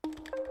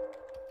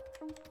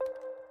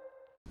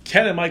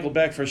Ken and Michael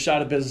back for a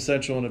shot of Business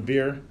Central and a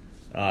beer.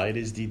 It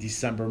is the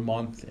December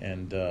month,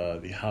 and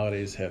the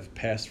holidays have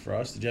passed for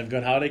us. Did you have a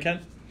good holiday, Ken?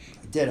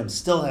 I did. I'm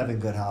still having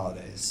good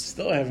holidays.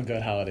 Still having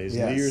good holidays.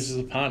 Yes. New Year's is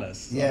upon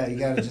us. So. Yeah, you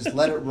got to just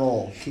let it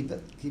roll. Keep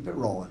it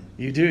rolling.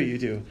 You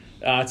do.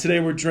 Today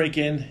we're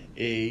drinking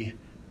a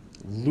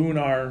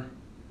lunar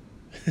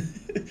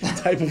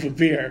type of a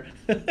beer.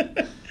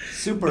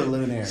 Super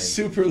lunary.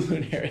 Super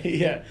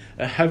lunary, yeah.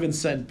 A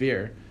heaven-sent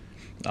beer.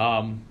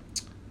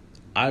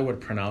 I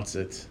would pronounce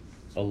it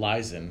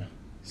Elysian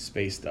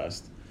Space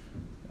Dust.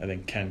 I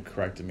think Ken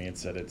corrected me and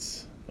said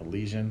it's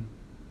Elysian.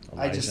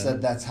 I just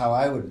said that's how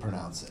I would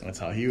pronounce it. That's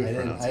how he would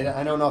pronounce it.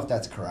 I don't know if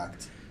that's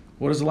correct.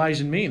 What does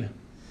Elysian mean?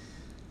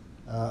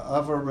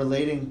 Of or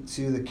relating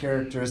to the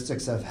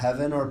characteristics of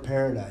heaven or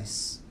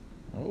paradise.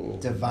 Oh,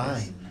 divine.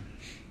 Nice.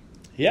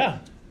 Yeah.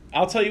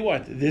 I'll tell you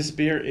what. This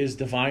beer is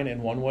divine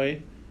in one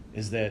way,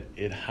 is that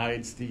it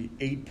hides the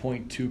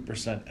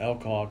 8.2%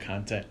 alcohol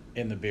content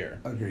in the beer.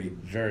 Agreed.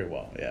 Very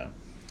well, yeah.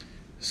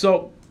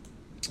 So,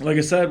 like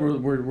I said,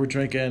 we're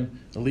drinking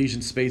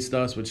Elysian Space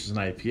Dust, which is an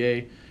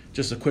IPA.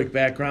 Just a quick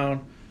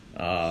background.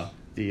 The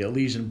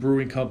Elysian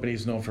Brewing Company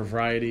is known for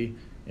variety.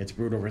 It's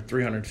brewed over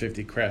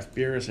 350 craft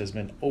beers, has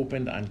been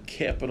opened on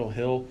Capitol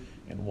Hill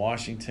in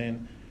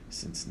Washington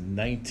since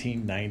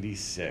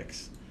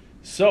 1996.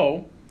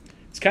 So,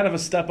 it's kind of a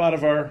step out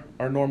of our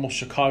normal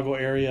Chicago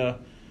area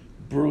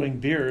brewing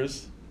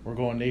beers. We're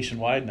going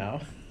nationwide now.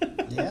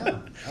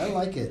 Yeah, I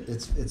like it.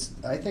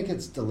 I think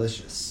it's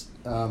delicious.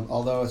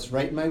 Although it's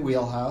right in my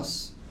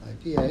wheelhouse,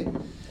 IPA.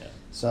 Yeah.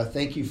 So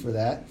thank you for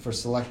that, for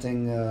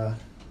selecting An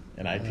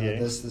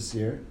IPA? this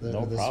year,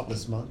 No problem.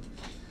 this month.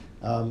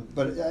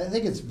 But I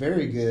think it's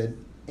very good.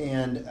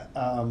 And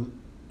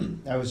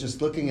I was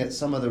just looking at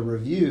some of the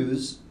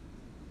reviews.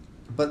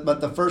 But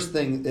the first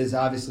thing is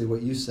obviously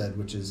what you said,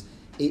 which is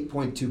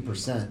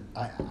 8.2%.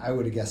 I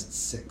would have guessed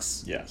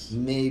 6. Yes.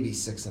 Maybe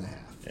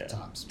 6.5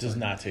 tops. Does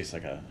not taste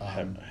like a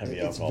heavy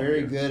it's alcohol. It's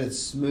very beer. good. It's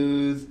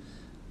smooth.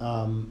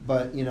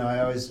 But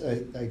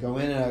I go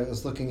in and I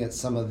was looking at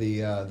some of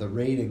the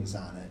ratings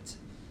on it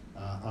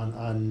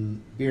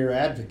on Beer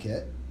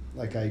Advocate,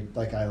 like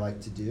I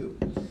like to do,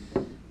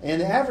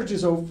 and the average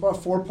is over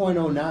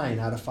 4.09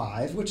 out of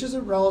 5, which is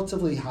a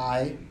relatively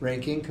high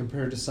ranking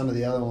compared to some of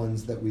the other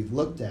ones that we've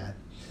looked at.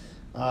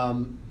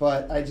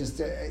 But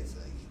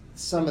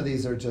some of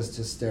these are just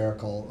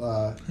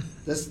hysterical.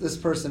 This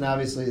person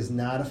obviously is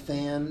not a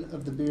fan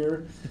of the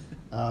beer.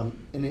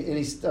 And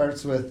he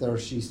starts with, or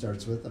she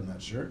starts with, I'm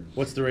not sure.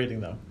 What's the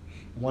rating, though?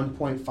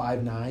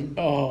 1.59.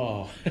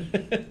 Oh.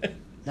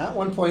 Not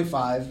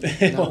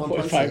 1.5. Not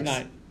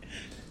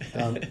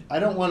 1.59. I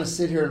don't want to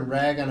sit here and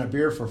rag on a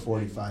beer for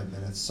 45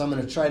 minutes, so I'm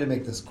going to try to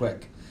make this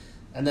quick.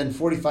 And then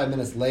 45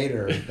 minutes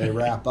later, they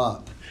wrap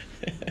up.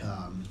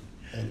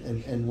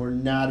 And we're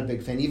not a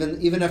big fan.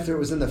 Even after it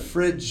was in the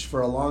fridge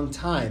for a long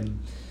time,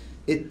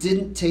 it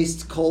didn't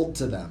taste cold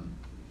to them.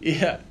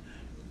 Yeah.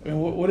 I mean,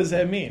 what does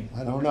that mean?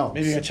 I don't know.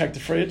 Maybe you gotta check the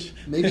fridge.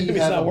 Maybe you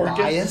have a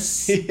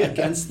bias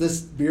against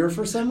this beer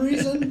for some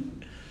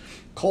reason.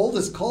 Cold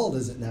is cold,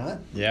 is it not?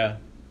 Yeah.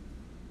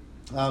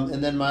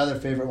 And then my other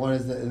favorite one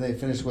is that they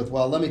finish with,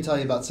 well, let me tell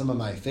you about some of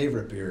my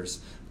favorite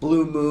beers.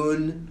 Blue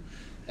Moon,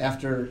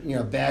 after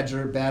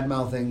Badger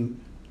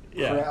bad-mouthing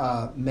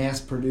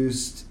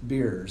mass-produced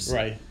beers.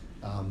 Right.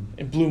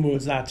 And Blue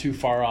Moon's not too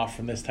far off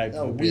from this type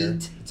of a beer.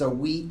 It's a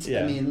wheat.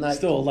 Yeah. I mean,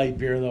 still a light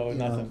beer though.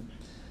 Nothing.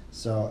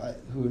 So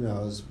who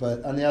knows?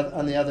 But on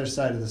the other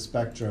side of the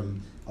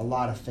spectrum, a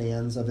lot of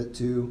fans of it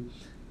too.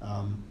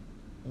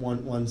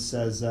 One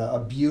says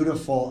a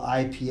beautiful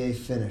IPA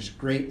finish,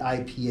 great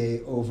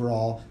IPA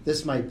overall.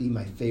 This might be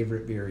my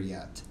favorite beer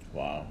yet.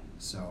 Wow.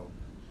 So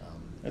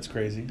that's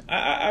crazy.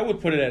 I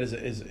would put it as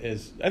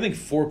I think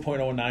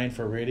 4.09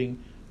 for a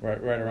rating, right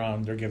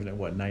around. They're giving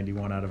it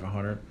 91 out of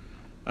 100.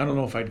 I don't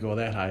know if I'd go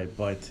that high,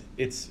 but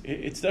it's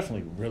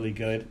definitely really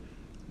good.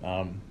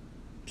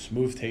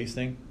 Smooth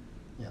tasting.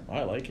 Yeah.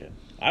 I like it.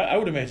 I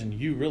would imagine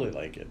you really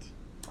like it.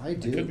 I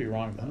do. I could be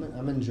wrong, though.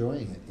 I'm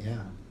enjoying it,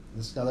 yeah.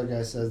 This other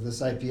guy says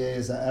this IPA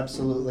is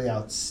absolutely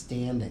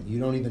outstanding. You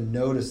don't even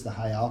notice the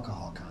high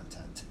alcohol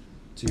content,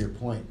 to your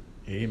point.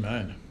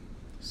 Amen.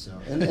 So,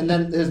 and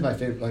then here's my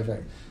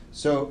favorite.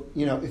 So,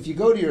 if you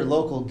go to your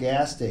local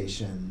gas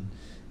station,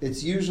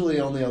 it's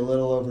usually only a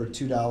little over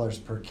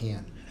 $2 per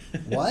can.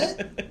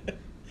 What?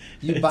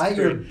 You buy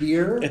your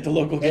beer at the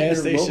local gas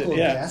station. Local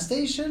gas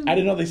station? I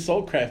didn't know they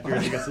sold craft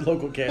beers at the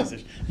local gas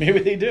station. Maybe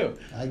they do.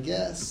 I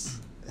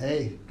guess.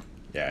 Hey.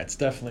 Yeah, it's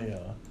definitely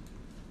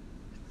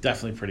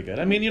pretty good.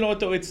 I mean, you know what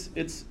though? It's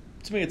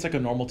to me, it's like a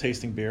normal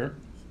tasting beer.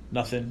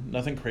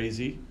 Nothing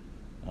crazy.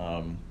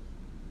 Yeah.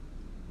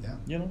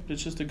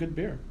 It's just a good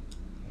beer.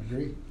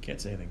 Agree. Can't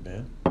say anything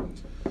bad.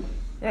 All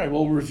right,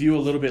 we'll review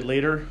a little bit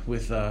later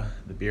with the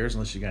beers,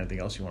 unless you got anything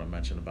else you want to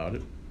mention about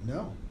it.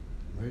 No.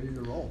 Ready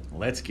to roll.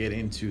 Let's get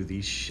into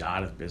the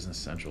shot of Business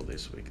Central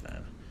this week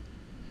then.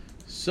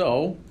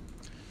 So,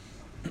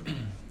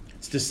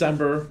 it's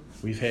December.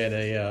 We've had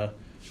a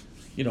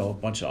a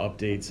bunch of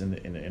updates and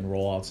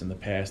rollouts in the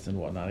past and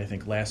whatnot. I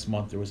think last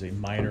month there was a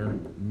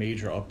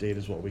major update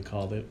is what we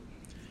called it.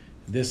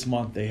 This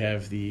month they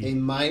have a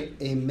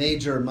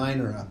major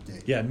minor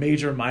update. Yeah,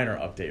 major minor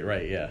update,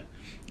 right, yeah.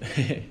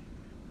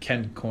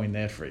 Ken coined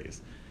that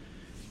phrase.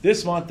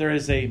 This month there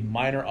is a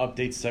minor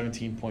update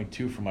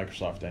 17.2 for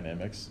Microsoft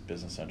Dynamics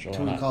Business Central.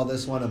 Can we call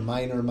this one a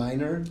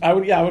minor? I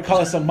would call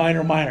this a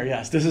minor,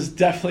 yes. This is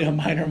definitely a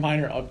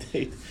minor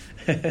update.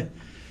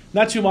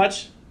 Not too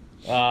much.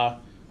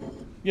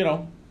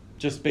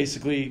 Just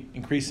basically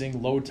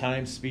increasing load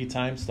time, speed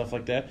time, stuff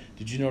like that.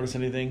 Did you notice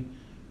anything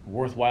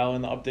worthwhile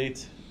in the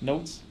update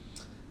notes?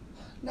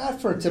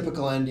 Not for a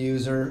typical end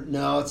user.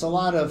 No, it's a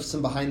lot of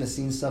some behind the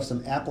scenes stuff,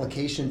 some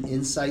application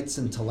insights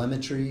and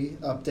telemetry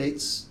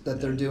updates that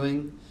they're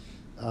doing.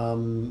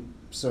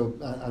 So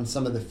on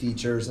some of the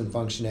features and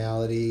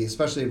functionality,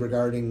 especially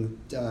regarding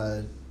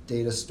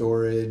data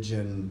storage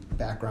and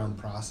background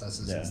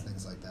processes and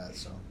things like that.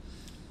 So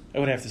I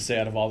would have to say,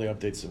 out of all the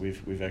updates that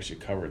we've actually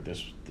covered,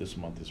 this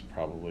month is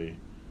probably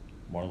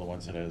one of the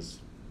ones that has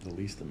the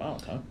least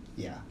amount, huh?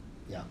 Yeah.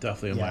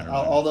 Definitely a minor.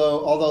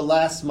 Although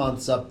last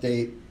month's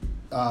update,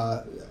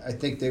 I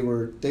think they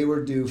were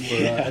due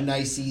for a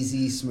nice,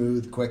 easy,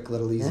 smooth, quick,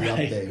 little easy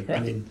update. Right.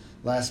 I mean,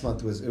 last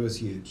month was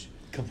huge.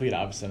 Complete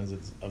opposite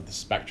of the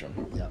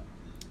spectrum. Yeah.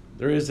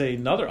 There is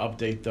another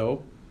update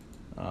though,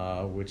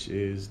 which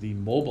is the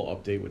mobile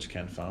update, which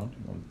Ken found.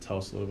 You want to tell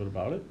us a little bit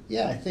about it?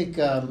 Yeah, I think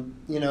it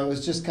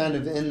was just kind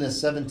of in the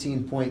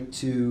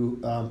 17.2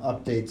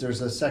 updates.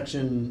 There's a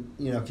section,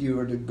 if you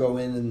were to go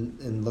in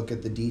and look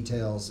at the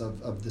details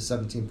of the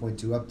 17.2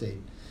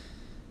 update.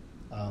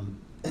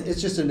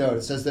 It's just a note.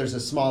 It says there's a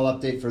small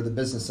update for the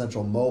Business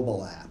Central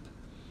mobile app.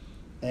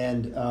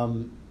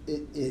 And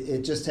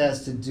it just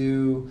has to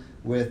do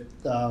with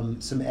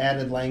some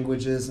added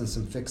languages and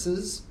some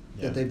fixes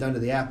that they've done to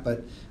the app.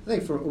 But I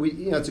think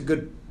it's a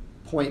good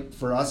point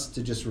for us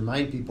to just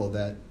remind people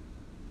that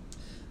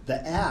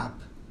the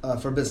app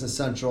for Business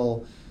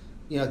Central,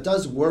 it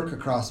does work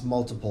across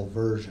multiple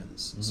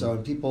versions. Mm-hmm. So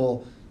when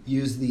people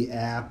use the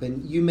app,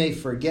 and you may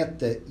forget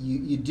that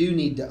you do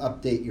need to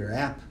update your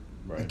app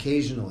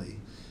occasionally.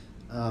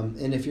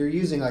 And if you're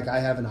using, like I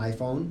have an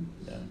iPhone,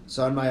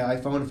 so on my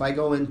iPhone, if I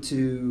go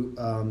into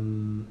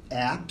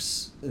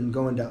apps and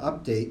go into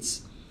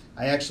updates,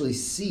 I actually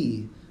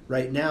see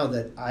right now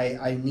that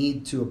I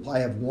need to apply. I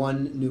have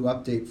one new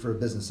update for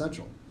Business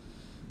Central.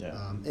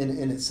 Yeah.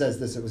 And it says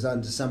this. It was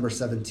on December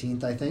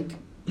 17th, I think,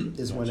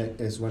 is when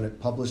it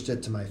published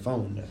it to my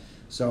phone. Yeah.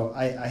 So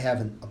I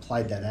haven't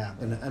applied that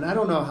app, and I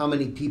don't know how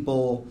many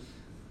people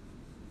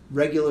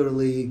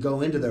regularly go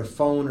into their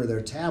phone or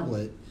their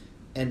tablet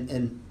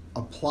and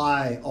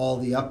apply all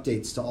the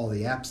updates to all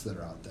the apps that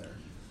are out there.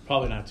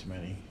 Probably not too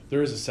many.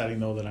 There is a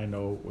setting though that I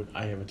know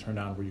I have it turned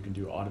on where you can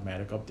do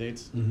automatic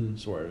updates. Mm-hmm.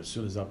 So where as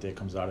soon as the update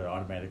comes out, it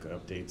automatically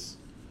updates.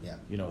 Yeah.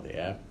 The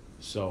app.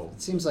 So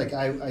it seems like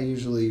I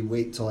usually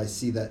wait till I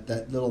see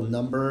that little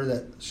number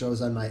that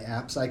shows on my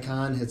apps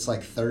icon hits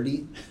like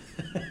 30,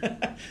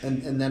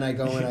 and then I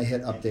go and I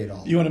hit update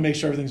all. You want to make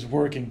sure everything's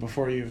working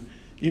before you.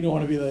 You don't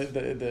want to be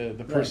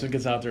the person who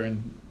gets out there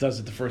and does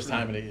it the first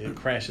time and it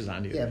crashes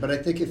on you. Yeah, but I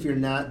think if you're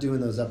not doing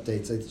those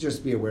updates,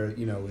 just be aware.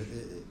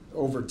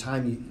 Over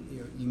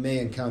time you may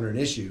encounter an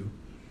issue,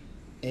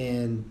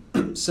 and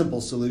simple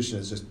solution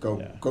is just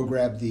go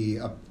grab the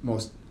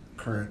most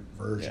current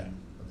version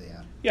of the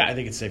app. Yeah, I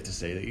think it's safe to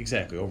say that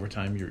exactly over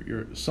time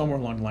you're somewhere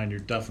along the line you're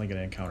definitely going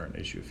to encounter an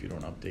issue if you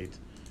don't update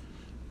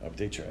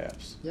your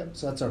apps. Yep.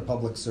 So that's our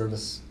public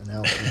service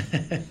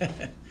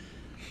announcement.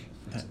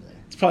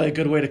 It's probably a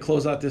good way to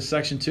close out this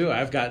section too.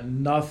 I've got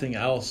nothing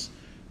else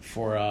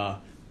for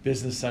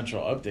Business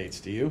Central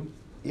updates. Do you?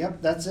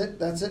 Yep, that's it.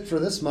 That's it for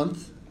this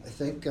month. I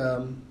think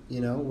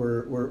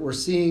we're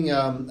seeing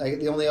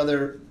the only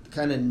other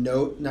kind of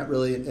note, not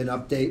really an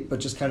update, but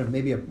just kind of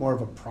maybe more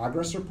of a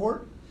progress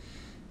report,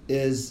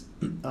 is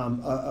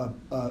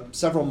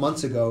several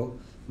months ago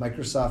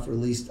Microsoft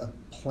released a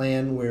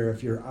plan where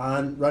if you're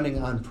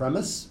running on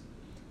premise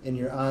and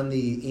you're on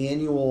the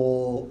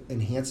annual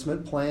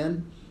enhancement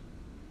plan,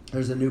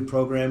 there's a new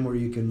program where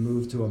you can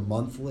move to a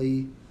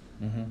monthly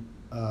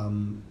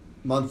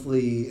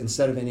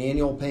instead of an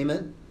annual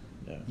payment.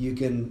 Yeah. You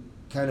can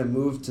kind of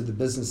move to the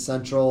Business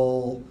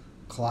Central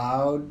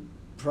cloud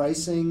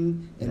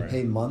pricing and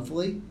pay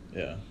monthly.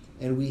 Yeah.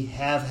 And we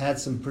have had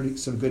some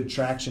good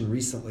traction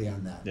recently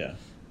on that. Yeah.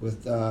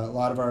 With a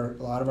lot of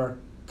our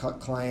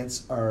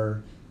clients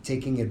are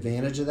taking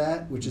advantage of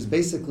that, which is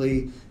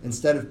basically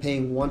instead of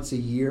paying once a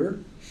year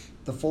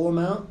the full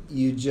amount,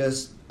 you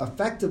just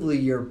effectively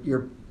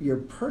you're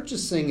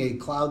purchasing a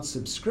cloud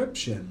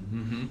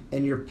subscription,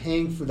 and you're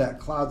paying for that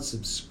cloud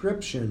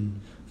subscription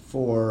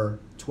for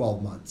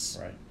 12 months.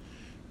 Right.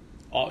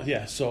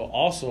 So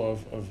also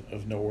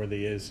of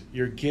noteworthy is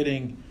you're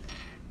getting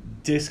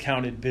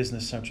discounted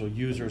Business Central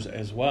users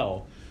as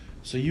well.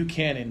 So you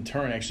can in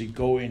turn actually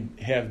go and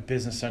have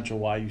Business Central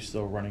while you're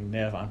still running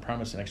Nav on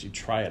premise and actually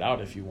try it out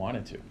if you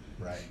wanted to.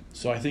 Right.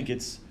 So I think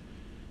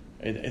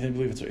I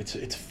believe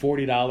it's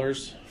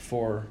 $40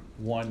 for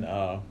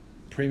one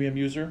premium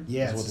user.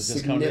 Yeah, is what it's the a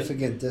discount is.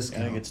 significant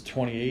discount. I think it's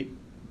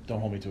 28. Don't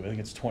hold me to it. I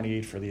think it's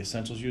 28 for the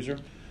essentials user.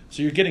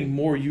 So you're getting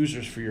more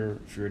users for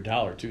your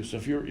dollar too. So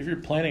if you're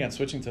planning on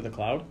switching to the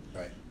cloud,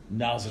 right.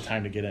 Now's the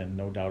time to get in.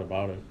 No doubt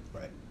about it.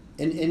 Right.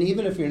 And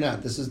even if you're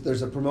not,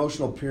 there's a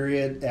promotional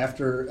period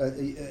after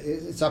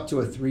it's up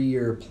to a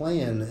 3-year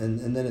plan,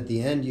 and then at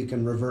the end you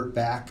can revert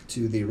back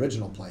to the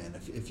original plan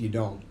if you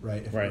don't,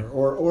 right? Right.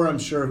 Or I'm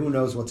sure who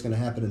knows what's going to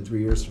happen in 3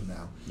 years from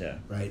now. Yeah.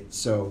 Right.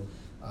 So,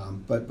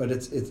 but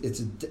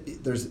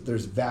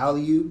there's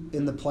value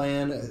in the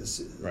plan,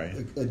 right.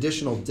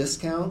 Additional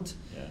discount.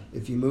 Yeah.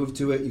 If you move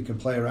to it, you can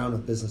play around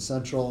with Business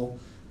Central,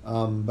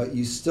 but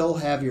you still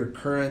have your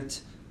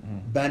current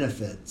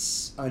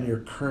benefits on your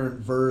current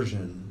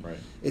version. Right.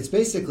 It's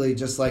basically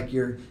just like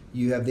you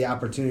have the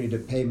opportunity to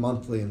pay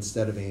monthly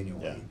instead of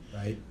annually,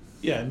 right?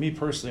 Yeah, and me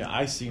personally,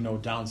 I see no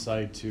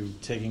downside to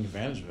taking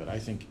advantage of it. I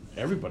think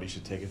everybody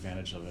should take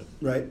advantage of it.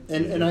 Right.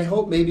 And I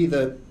hope maybe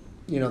the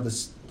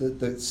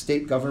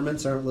state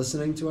governments aren't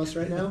listening to us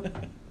right now.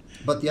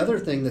 But the other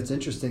thing that's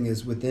interesting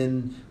is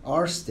within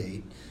our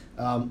state,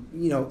 an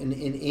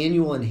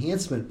annual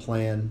enhancement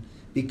plan,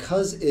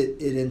 because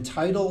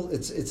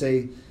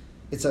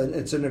it's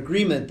an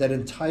agreement that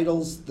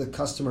entitles the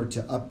customer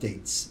to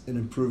updates and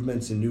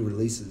improvements and new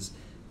releases.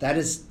 That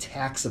is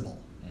taxable.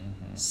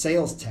 Mm-hmm.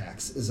 Sales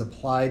tax is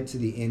applied to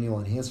the annual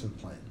enhancement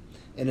plan.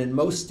 And in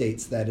most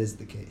states, that is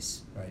the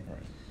case, right?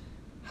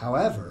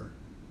 However,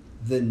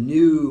 the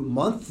new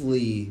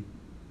monthly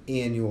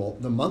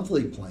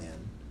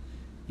plan,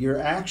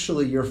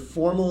 you're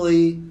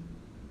formally,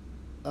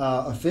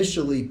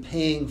 officially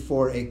paying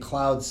for a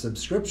cloud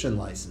subscription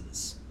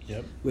license.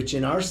 Yep. Which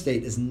in our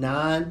state is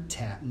not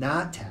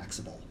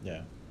taxable.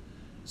 Yeah.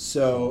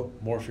 So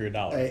more for your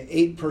dollar.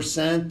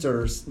 8%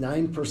 or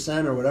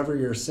 9% or whatever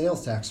your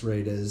sales tax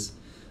rate is,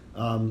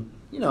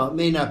 it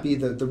may not be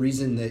the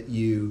reason that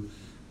you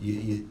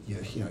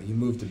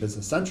move to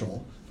Business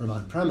Central from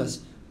on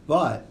premise,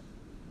 but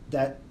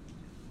that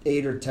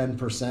 8 or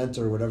 10%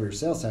 or whatever your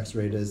sales tax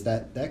rate is,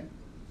 that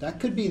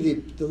could be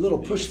the little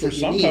push that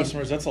you need. For some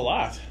customers, that's a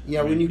lot.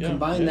 Yeah, when you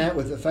combine that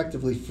with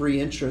effectively free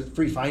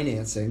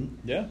financing,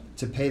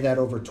 to pay that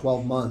over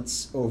 12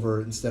 months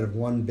instead of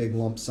one big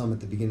lump sum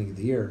at the beginning of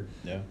the year,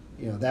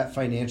 that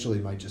financially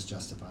might just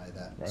justify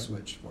that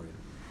switch for you.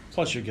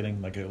 Plus, you're getting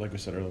like we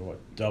said earlier,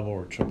 double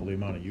or triple the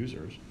amount of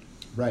users,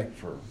 right?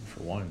 For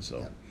one,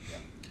 so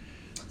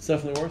it's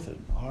definitely worth it.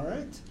 All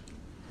right.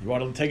 You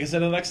want to take us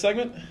into the next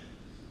segment?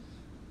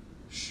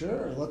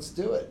 Sure, let's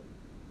do it.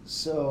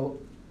 So.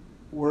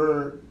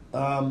 We're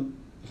I'm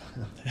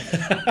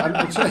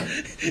trying.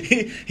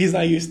 He's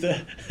not used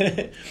to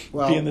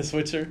being the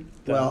switcher.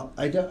 Well,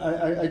 I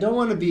don't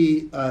want to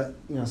be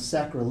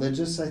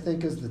sacrilegious, I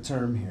think is the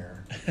term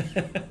here.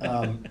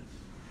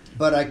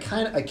 But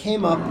I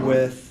came up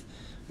with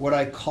what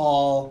I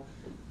call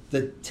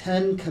the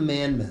 10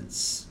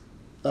 commandments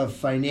of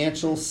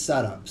financial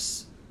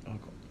setups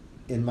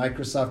in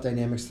Microsoft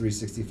Dynamics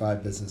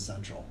 365 Business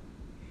Central.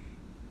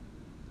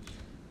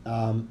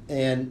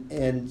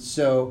 And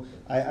so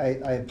I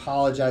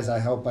apologize. I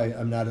hope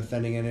I'm not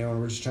offending anyone.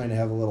 We're just trying to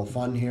have a little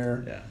fun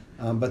here.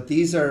 Yeah. But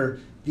these are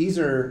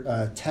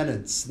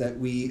tenets that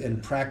we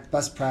and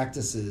best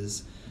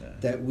practices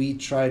that we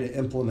try to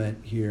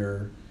implement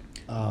here.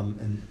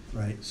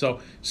 So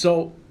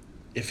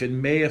if it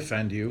may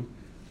offend you,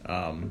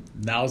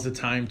 now's the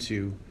time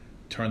to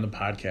turn the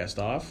podcast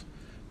off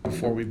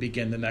before we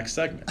begin the next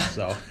segment.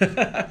 So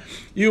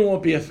you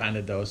won't be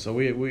offended though. So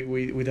we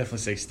definitely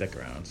say stick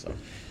around. So.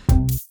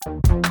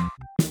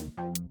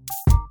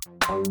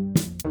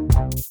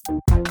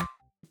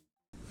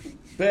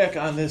 Back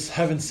on this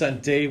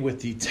heaven-sent day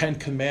with the 10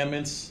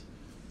 commandments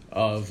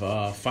of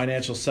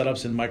financial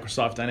setups in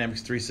Microsoft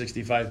Dynamics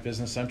 365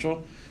 Business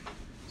Central.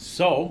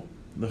 So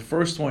the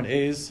first one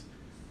is,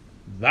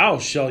 thou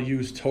shalt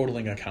use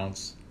totaling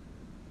accounts.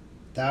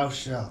 Thou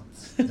shalt.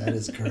 That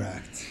is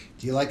correct.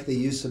 Do you like the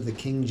use of the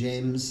King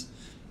James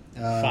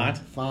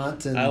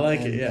font and, I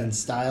like it, and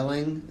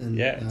styling? And,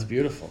 it's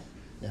beautiful.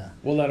 Yeah,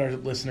 we'll let our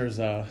listeners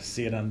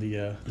see it on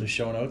the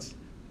show notes.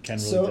 Ken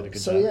really did a good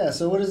job.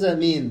 So what does that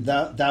mean?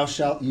 Thou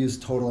shalt use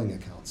totaling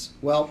accounts.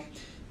 Well,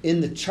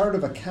 in the chart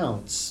of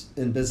accounts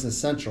in Business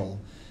Central,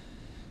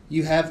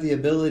 you have the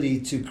ability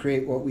to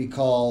create what we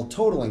call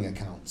totaling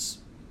accounts,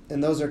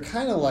 and those are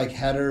kind of like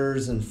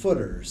headers and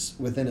footers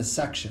within a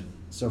section.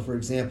 So, for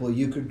example,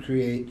 you could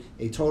create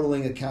a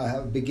totaling account,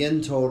 have a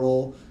begin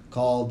total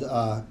called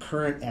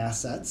current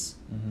assets.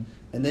 Mm-hmm.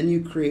 And then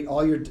you create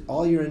all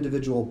your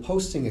individual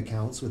posting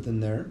accounts within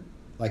there,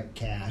 like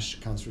cash,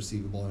 accounts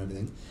receivable, and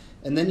everything.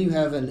 And then you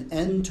have an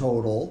end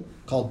total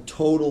called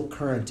total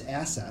current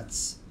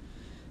assets.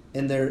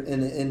 And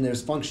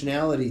there's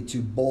functionality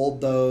to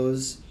bold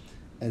those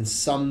and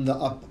sum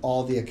up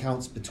all the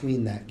accounts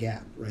between that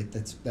gap, right?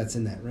 That's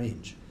in that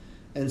range.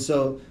 And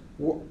so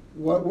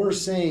what we're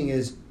saying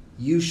is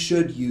you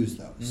should use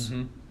those,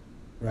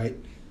 right?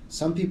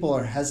 Some people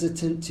are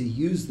hesitant to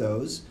use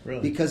those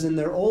because in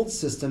their old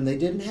system they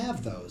didn't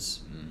have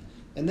those.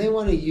 And they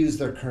want to use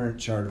their current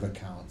chart of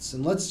accounts.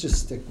 And let's just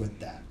stick with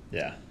that.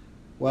 Yeah.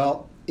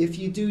 Well, if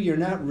you do, you're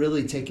not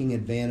really taking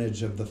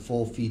advantage of the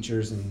full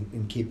features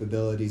and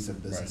capabilities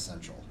of Business Right.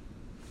 Central.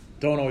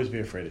 Don't always be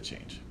afraid of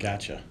change.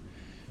 Gotcha.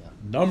 Yeah.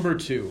 Number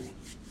 2,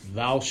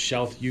 thou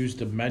shalt use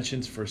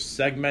dimensions for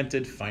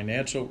segmented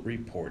financial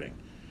reporting.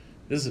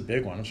 This is a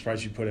big one. I'm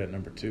surprised you put it at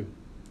number 2.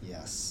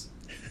 Yes.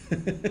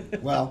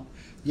 Well,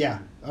 yeah.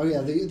 Oh,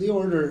 yeah. The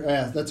order.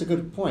 That's a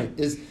good point.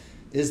 Is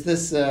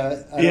this?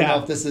 I don't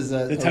know if this is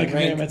a the Ten a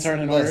Commandments ranked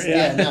aren't in list. order.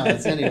 Yeah. No,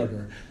 it's any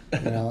order. I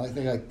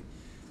think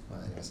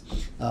well, anyways.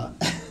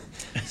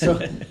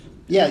 So,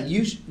 yeah,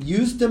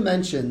 use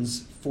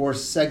dimensions for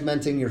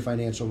segmenting your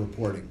financial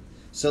reporting.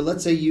 So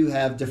let's say you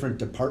have different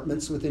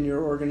departments within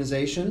your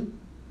organization,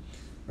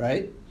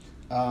 right?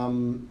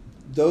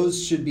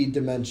 Those should be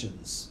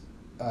dimensions.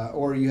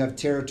 Or you have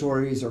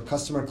territories or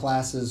customer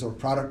classes or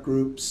product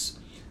groups.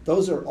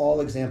 Those are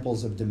all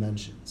examples of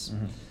dimensions.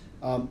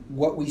 Mm-hmm.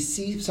 What we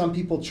see some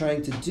people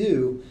trying to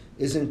do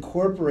is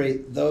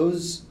incorporate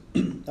those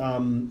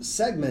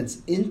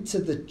segments into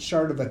the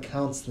chart of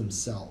accounts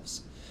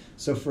themselves.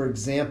 So, for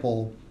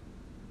example,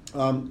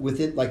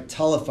 within like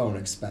telephone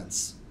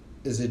expense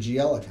is a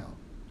GL account.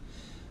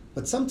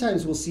 But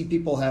sometimes we'll see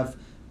people have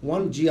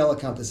one GL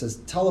account that says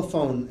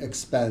telephone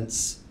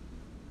expense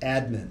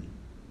admin.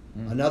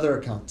 Another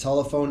account,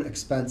 telephone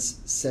expense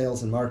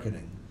sales and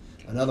marketing.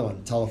 Another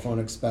one, telephone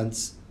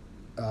expense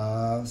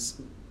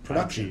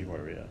production. IT,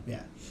 whatever,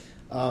 Yeah.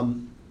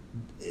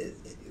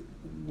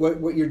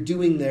 What you're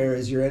doing there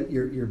is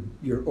you're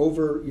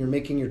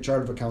making your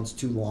chart of accounts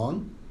too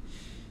long,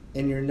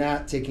 and you're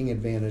not taking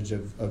advantage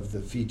of the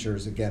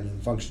features again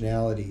and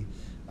functionality.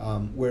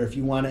 Where if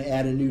you want to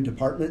add a new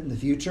department in the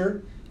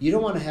future, you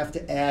don't want to have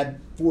to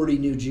add 40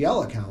 new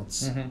GL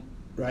accounts. Mm-hmm.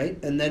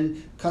 Right? And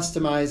then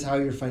customize how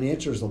your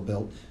financials will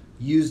build.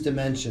 Use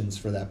dimensions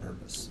for that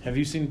purpose. Have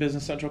you seen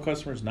Business Central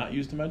customers not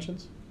use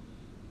dimensions?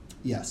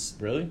 Yes.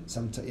 Really?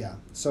 Yeah.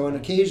 So on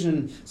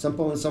occasion,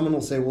 someone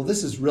will say, well,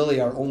 this is really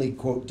our only,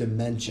 quote,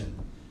 dimension.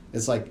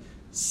 It's like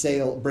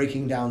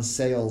breaking down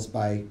sales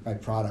by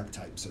product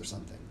types or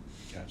something.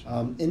 Gotcha.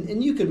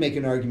 And you could make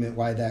an argument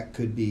why that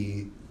could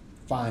be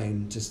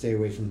fine to stay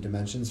away from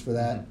dimensions for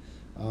that. Mm-hmm.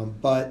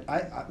 But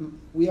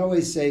we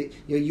always say,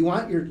 you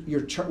want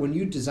your chart, when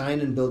you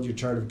design and build your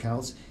chart of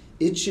accounts,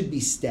 it should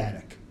be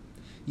static.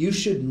 You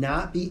should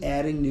not be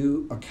adding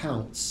new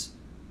accounts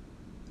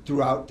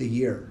throughout the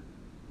year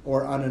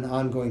or on an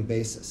ongoing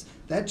basis.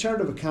 That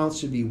chart of accounts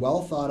should be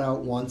well thought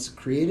out once,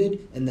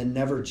 created, and then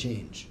never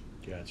change.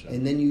 Gotcha.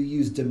 And then you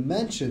use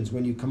dimensions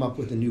when you come up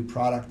with a new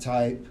product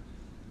type,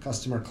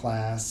 customer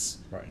class,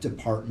 Right.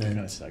 department.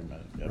 Kind of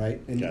segment. Yep.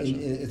 Right? And Gotcha.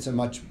 it's a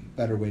much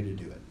better way to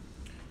do it.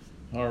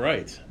 All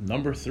right.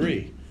 Number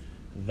 3,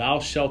 thou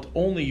shalt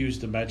only use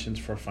dimensions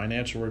for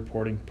financial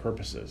reporting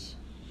purposes.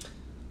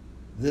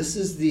 This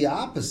is the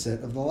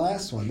opposite of the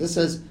last one. This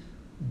says,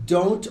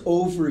 don't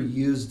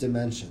overuse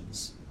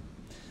dimensions.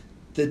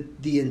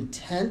 The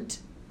intent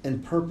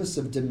and purpose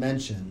of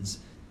dimensions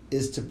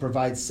is to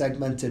provide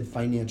segmented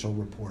financial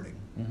reporting.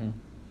 Mm-hmm.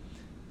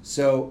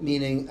 So,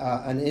 meaning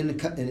an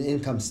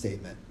income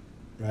statement,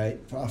 right?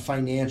 A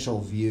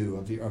financial view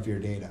of your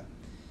data.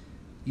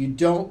 You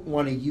don't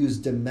want to use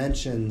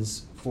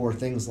dimensions for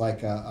things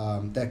like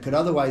that could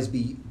otherwise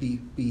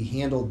be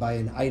handled by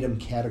an item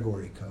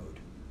category code,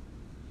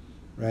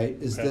 right?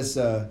 Is this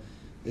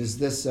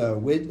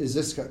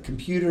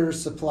computer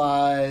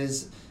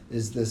supplies?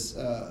 Is this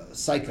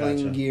cycling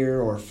Gotcha.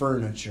 gear or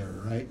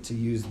furniture? Right, to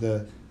use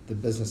the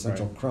Business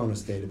Central Right.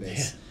 Cronus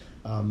database.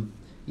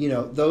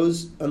 Yeah.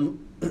 Those.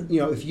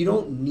 If you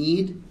don't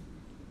need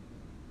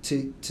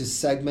to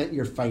segment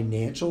your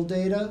financial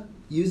data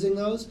using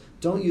those,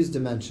 don't use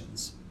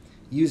dimensions.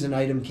 Use an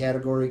item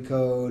category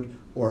code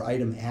or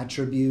item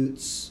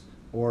attributes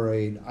or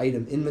an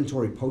item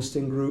inventory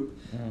posting group.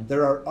 Mm-hmm.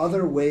 There are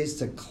other ways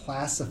to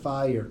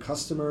classify your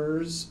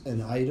customers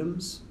and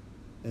items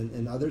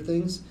and other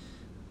things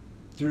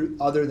through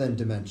other than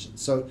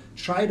dimensions. So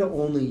try to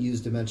only use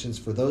dimensions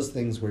for those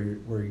things where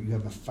you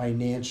have a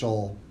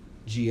financial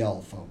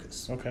GL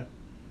focus. Okay.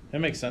 That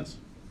makes sense.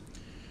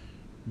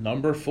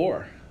 Number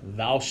 4,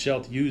 thou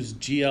shalt use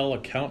GL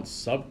account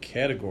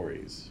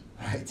subcategories.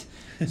 Right.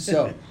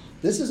 So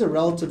this is a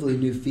relatively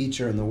new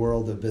feature in the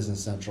world of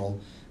Business Central,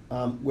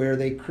 where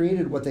they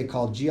created what they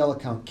call GL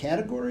account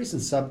categories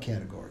and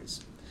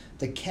subcategories.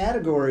 The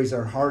categories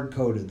are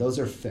hard-coded. Those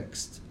are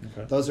fixed.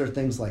 Okay. Those are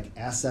things like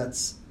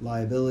assets,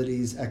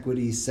 liabilities,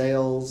 equity,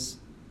 sales,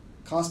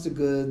 cost of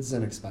goods,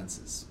 and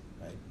expenses.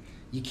 Right.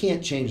 You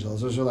can't change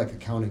those. Those are like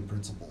accounting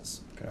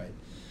principles. Okay.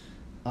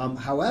 Right.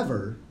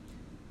 However,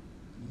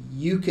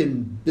 you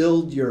can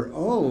build your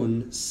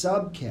own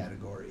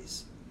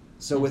subcategories.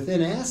 So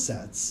within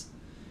assets,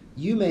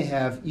 you may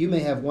have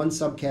one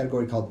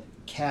subcategory called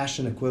cash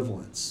and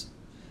equivalents,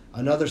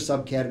 another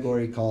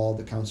subcategory called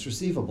accounts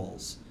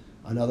receivables,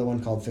 another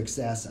one called fixed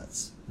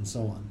assets, and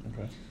so on.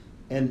 Okay.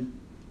 And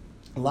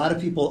a lot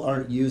of people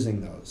aren't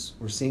using those.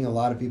 We're seeing a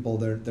lot of people,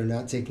 they're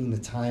not taking the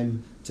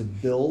time to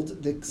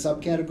build the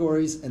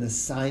subcategories and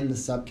assign the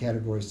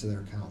subcategories to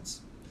their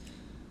accounts.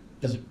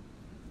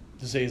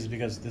 to say, is it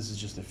because this is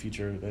just a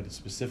feature that is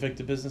specific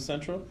to Business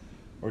Central,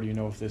 or do you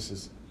know if this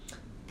is?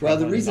 Well,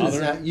 the reason it's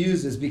not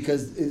used is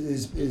because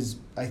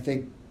I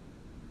think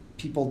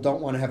people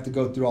don't want to have to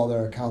go through all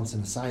their accounts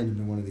and assign them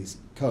to one of these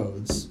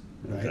codes,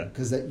 right?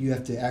 Because that you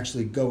have to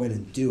actually go in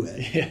and do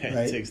it. Yeah,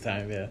 right? It takes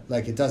time. Yeah,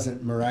 like it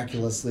doesn't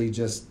miraculously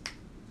just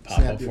pop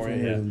snap up your for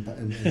finger you.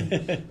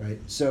 and right.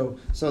 So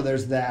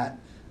there's that,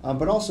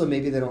 but also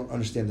maybe they don't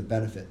understand the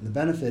benefit. And the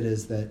benefit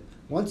is that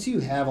once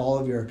you have all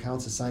of your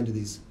accounts assigned to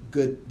these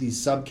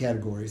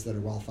subcategories that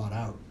are well thought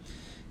out,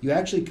 you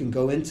actually can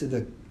go into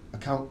the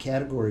account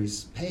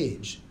categories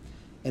page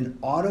and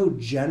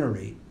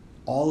auto-generate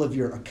all of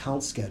your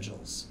account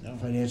schedules,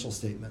 financial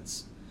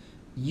statements,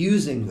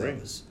 using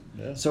those.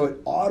 Yeah. So it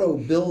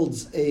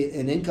auto-builds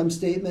an income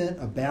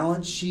statement, a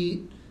balance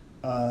sheet,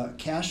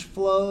 cash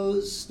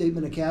flows,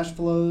 statement of cash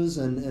flows,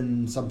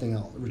 and something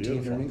else,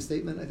 retained earnings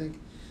statement, I think.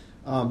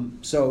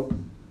 So,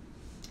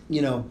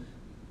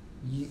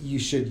 you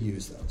should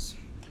use those.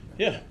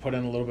 Yeah, put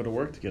in a little bit of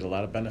work to get a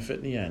lot of benefit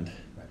in the end.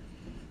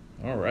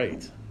 Right. All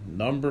right.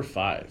 Number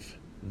 5,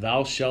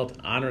 thou shalt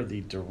honor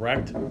the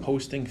direct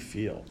posting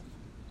field.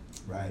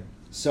 Right.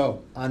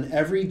 So on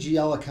every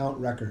GL account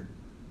record,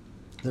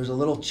 there's a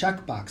little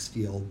checkbox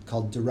field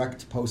called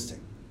direct posting.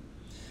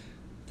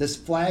 This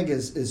flag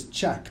is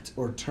checked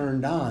or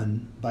turned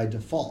on by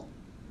default.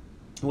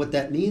 And what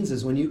that means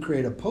is when you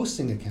create a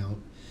posting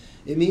account,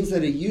 it means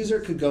that a user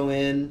could go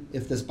in,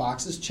 if this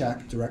box is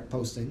checked, direct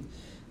posting,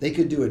 they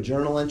could do a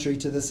journal entry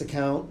to this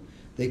account.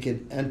 They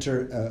could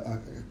enter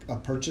a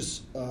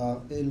purchase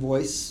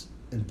invoice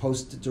and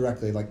post it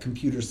directly, like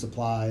computer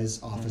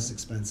supplies, office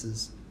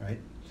expenses, right?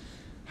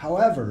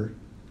 However,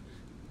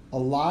 a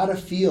lot of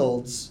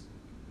GL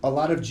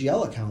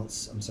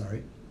accounts,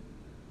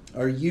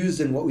 are used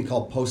in what we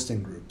call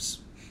posting groups.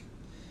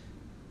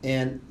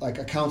 And like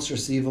accounts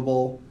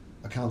receivable,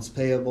 accounts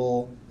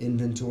payable,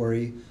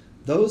 inventory,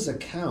 those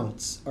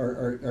accounts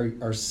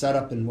are set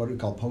up in what we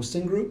call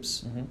posting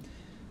groups. Mm-hmm.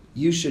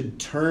 You should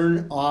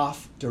turn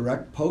off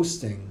direct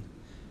posting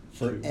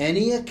for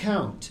any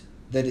account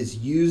that is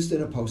used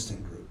in a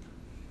posting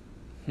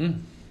group.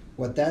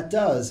 What that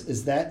does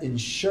is that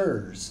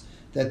ensures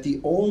that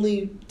the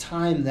only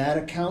time that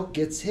account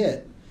gets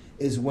hit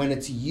is when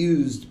it's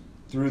used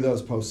through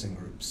those posting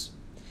groups.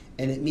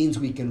 And it means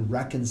we can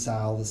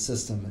reconcile the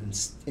system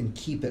and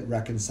keep it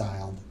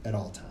reconciled at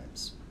all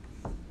times.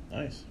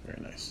 Nice,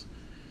 very nice.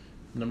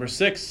 Number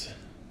 6,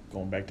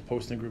 going back to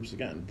posting groups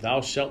again.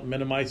 Thou shalt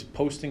minimize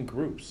posting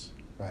groups.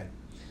 Right.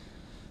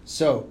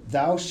 So,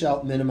 thou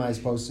shalt minimize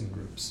posting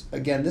groups.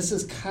 Again, this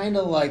is kind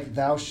of like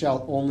thou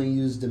shalt only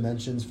use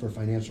dimensions for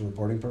financial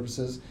reporting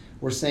purposes.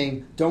 We're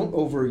saying don't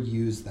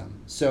overuse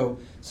them. So,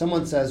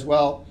 someone says,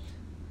 well,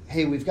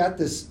 hey, we've got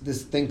this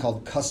thing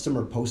called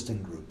customer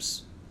posting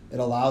groups. It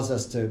allows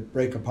us to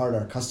break apart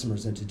our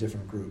customers into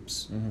different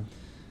groups. Mm-hmm.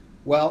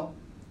 Well,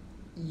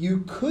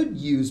 you could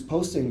use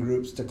posting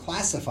groups to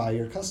classify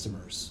your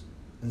customers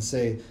and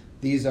say,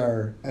 these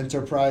are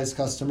enterprise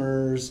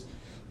customers,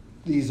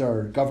 these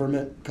are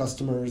government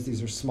customers,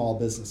 these are small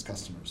business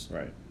customers.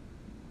 Right.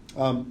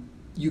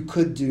 You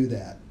could do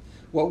that.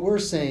 What we're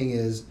saying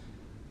is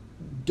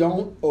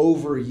don't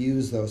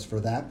overuse those for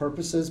that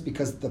purposes,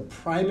 because the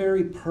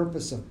primary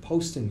purpose of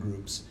posting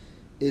groups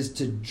is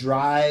to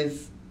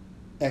drive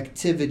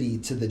activity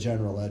to the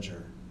general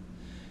ledger.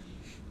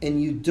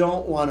 And you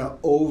don't want to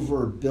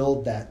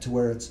overbuild that to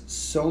where it's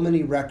so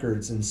many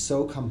records and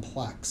so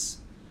complex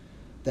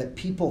that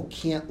people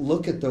can't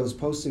look at those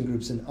posting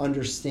groups and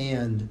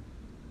understand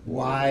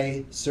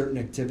why certain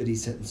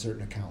activities hit in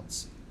certain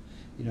accounts.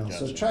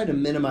 Gotcha. So try to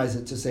minimize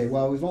it to say,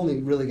 well, we've only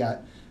really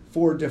got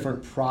 4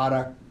 different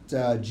product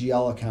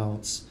GL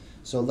accounts,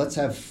 so let's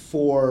have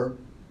 4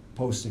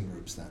 posting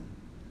groups then,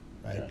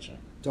 right? Gotcha.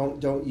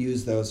 Don't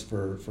use those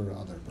for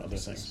other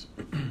purposes.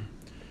 Other things.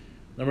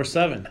 Number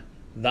 7,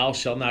 thou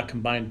shalt not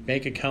combine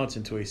bank accounts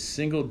into a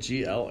single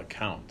GL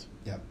account.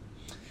 Yep.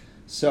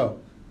 So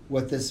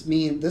what this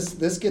means,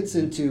 this gets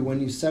into when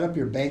you set up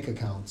your bank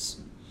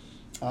accounts.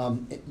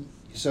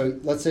 So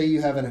let's say you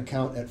have an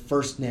account at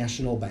First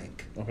National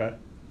Bank. Okay.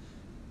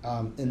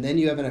 And then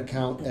you have an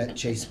account at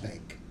Chase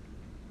Bank.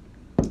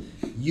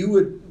 You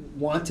would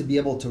want to be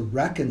able to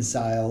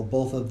reconcile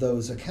both of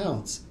those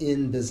accounts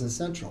in Business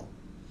Central.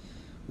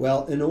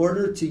 Well, in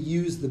order to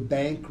use the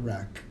bank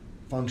rec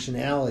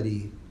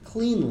functionality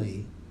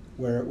cleanly,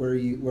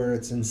 where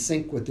it's in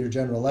sync with your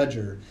general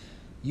ledger,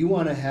 you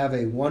want to have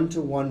a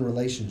one-to-one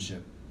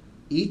relationship.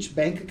 Each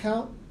bank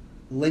account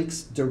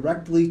links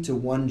directly to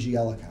one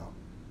GL account.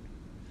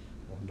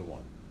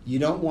 One-to-one. You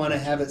don't want to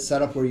have it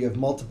set up where you have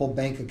multiple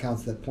bank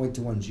accounts that point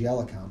to one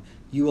GL account.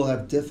 You will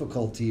have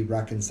difficulty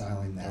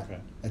reconciling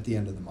that at the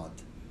end of the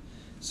month.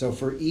 So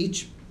for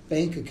each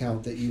bank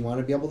account that you want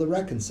to be able to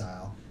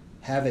reconcile,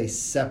 have a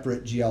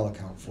separate GL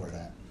account for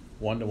that.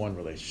 One-to-one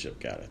relationship,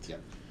 got it.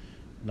 Yep.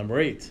 Number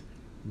 8,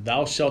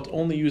 thou shalt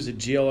only use a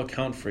GL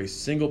account for a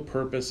single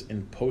purpose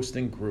in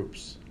posting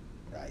groups.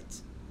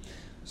 Right.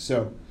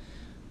 So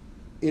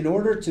in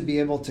order to be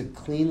able to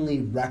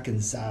cleanly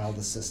reconcile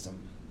the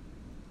system,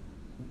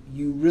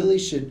 you really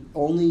should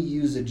only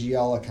use a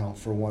GL account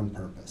for one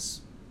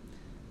purpose.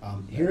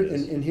 Here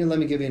let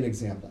me give you an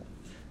example.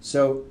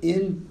 So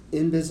in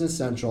Business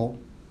Central,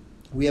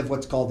 we have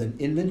what's called an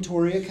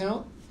inventory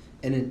account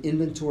and an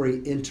inventory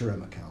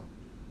interim account.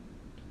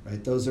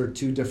 Right? Those are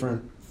two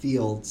different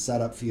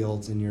setup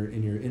fields in your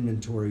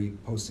inventory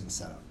posting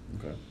setup.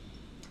 Okay.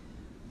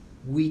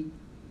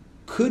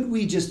 Could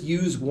we just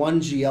use one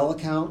GL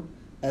account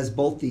as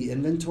both the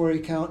inventory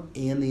account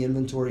and the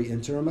inventory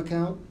interim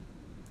account?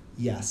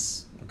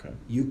 Yes. Okay.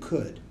 You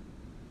could.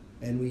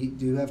 And we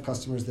do have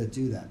customers that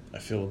do that. I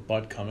feel a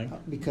butt coming.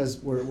 Because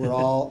we're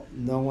all,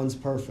 no one's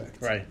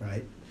perfect. Right.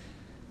 Right.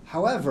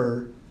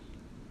 However,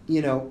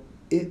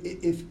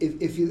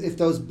 if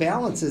those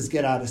balances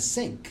get out of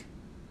sync,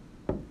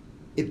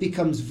 it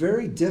becomes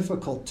very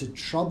difficult to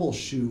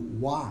troubleshoot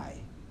why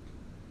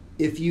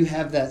if you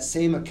have that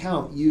same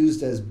account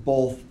used as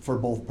for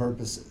both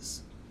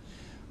purposes.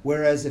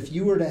 Whereas if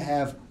you were to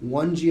have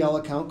one GL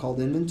account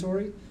called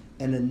inventory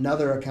and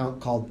another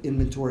account called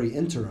inventory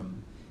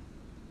interim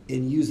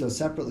and use those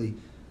separately,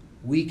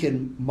 we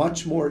can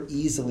much more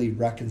easily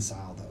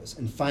reconcile those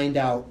and find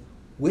out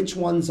which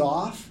one's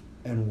off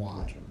and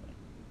why.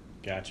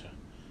 Gotcha.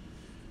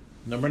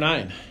 Number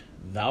 9,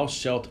 thou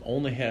shalt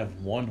only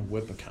have one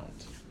WIP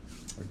account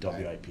or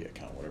WIP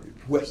account, whatever you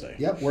prefer to say.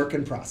 Yep, work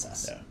in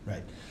process. Yeah.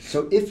 Right.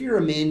 So if you're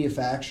a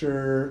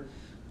manufacturer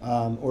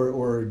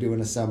or do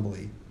an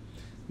assembly,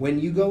 when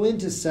you go in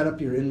to set up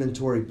your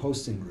inventory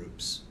posting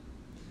groups,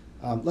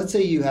 let's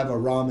say you have a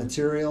raw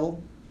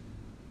material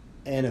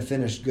and a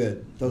finished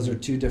good. Those are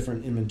two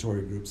different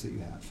inventory groups that you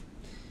have.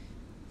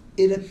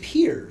 It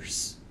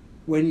appears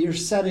when you're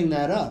setting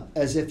that up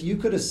as if you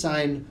could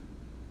assign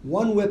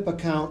one WIP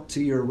account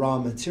to your raw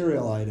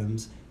material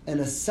items and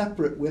a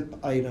separate WIP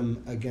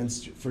item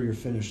for your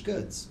finished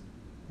goods.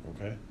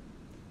 Okay.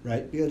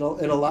 Right? It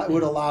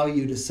would allow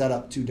you to set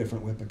up two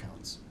different WIP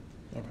accounts.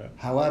 Okay.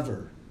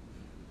 However,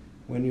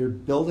 when you're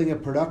building a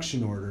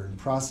production order and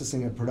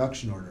processing a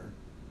production order,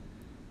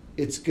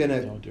 it's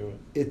gonna Don't do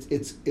it.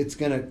 It's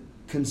gonna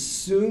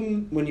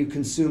consume, when you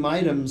consume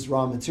items,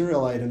 raw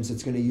material items,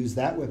 it's gonna use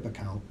that WIP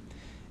account.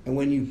 And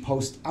when you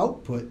post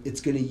output,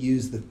 it's gonna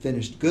use the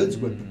finished goods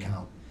WIP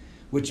account,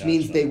 which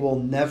means they will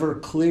never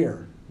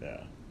clear.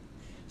 Yeah.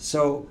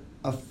 So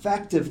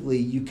effectively,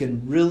 you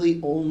can really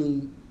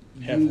only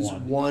use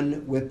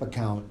one WIP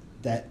account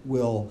that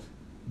will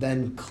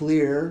then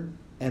clear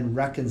and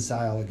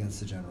reconcile against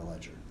the general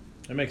ledger.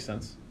 That makes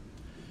sense.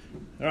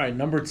 All right,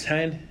 number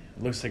 10,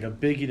 it looks like a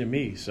biggie to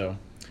me. So,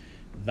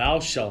 thou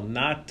shalt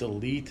not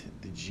delete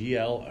the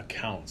GL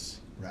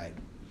accounts. Right.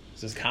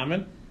 Is this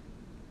common?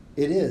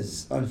 It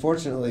is.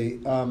 Unfortunately,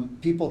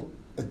 people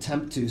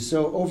attempt to.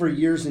 So over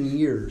years and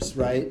years,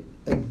 right?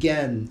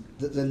 Again,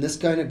 then this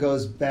kind of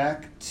goes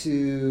back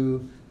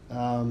to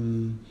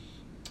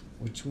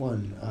which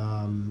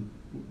one?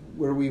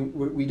 Where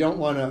we don't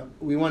want to,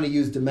 we want to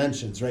use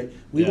dimensions, right?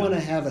 We want to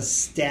have a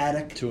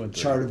static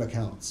chart of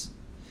accounts.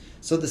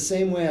 So the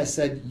same way I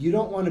said, you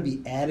don't want to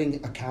be adding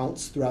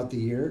accounts throughout the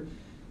year.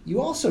 You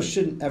also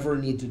shouldn't ever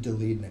need to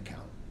delete an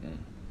account,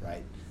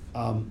 right?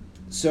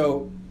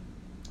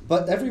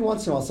 But every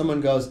once in a while,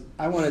 someone goes,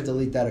 I want to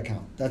delete that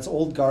account. That's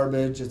old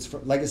garbage. It's for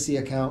legacy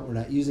account. We're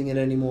not using it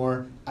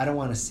anymore. I don't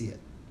want to see it.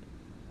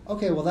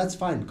 Okay, well, that's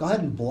fine. Go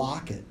ahead and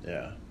block it.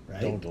 Yeah,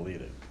 right? Don't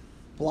delete it.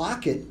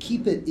 Block it.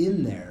 Keep it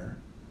in there.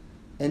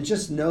 And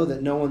just know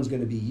that no one's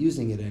going to be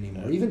using it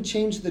anymore. Yeah. Even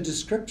change the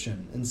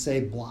description and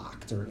say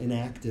blocked or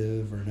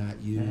inactive or not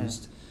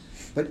used.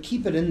 But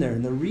keep it in there.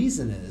 And the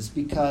reason is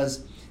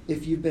because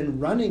if you've been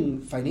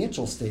running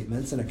financial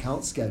statements and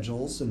account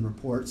schedules and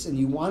reports and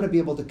you want to be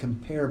able to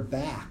compare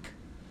back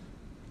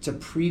to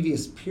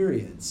previous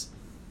periods,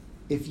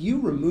 if you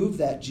remove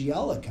that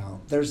GL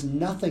account, there's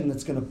nothing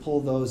that's going to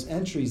pull those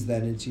entries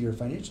then into your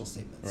financial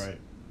statements. Right.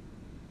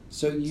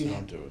 So you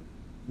don't do it.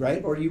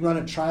 Right? Or you run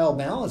a trial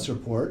balance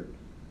report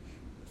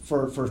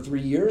for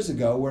 3 years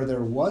ago where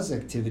there was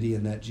activity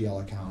in that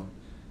GL account,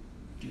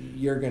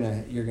 you're gonna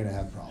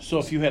have problems. So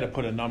if you had to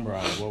put a number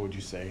on it, what would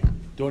you say?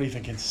 Don't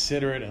even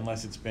consider it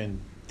unless it's been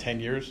 10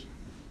 years?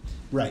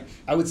 Right.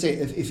 I would say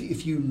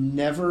if you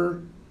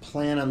never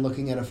plan on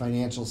looking at a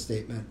financial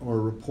statement or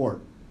a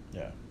report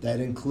that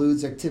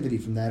includes activity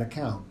from that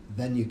account,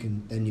 then you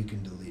can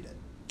delete it.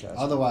 Gotcha.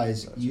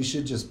 Otherwise, you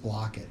should just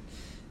block it.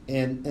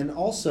 And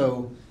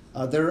also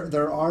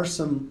there are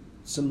some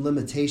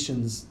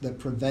limitations that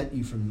prevent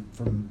you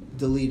from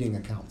deleting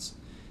accounts.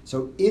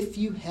 So if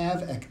you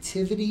have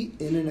activity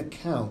in an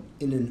account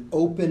in an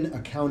open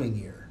accounting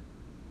year,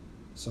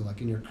 so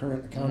like in your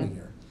current accounting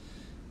year,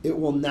 it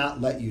will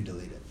not let you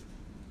delete it.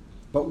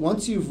 But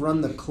once you've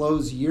run the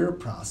close year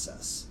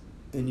process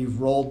and you've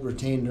rolled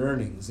retained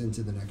earnings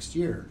into the next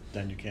year,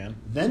 then you can.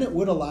 Then it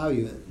would allow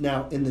you.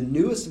 Now, in the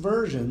newest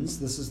versions,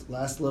 this is the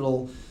last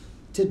little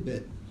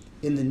tidbit,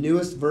 in the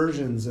newest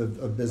versions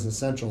of Business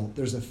Central,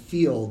 there's a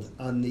field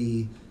on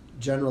the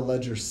General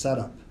Ledger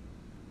Setup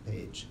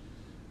page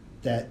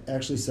that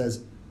actually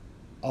says,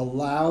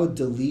 allow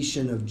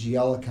deletion of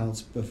GL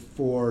accounts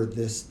before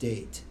this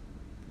date.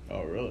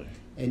 Oh, really?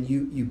 and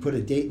you put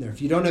a date in there.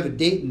 If you don't have a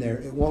date in there,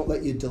 it won't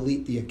let you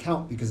delete the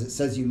account because it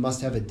says you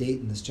must have a date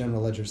in this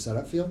general ledger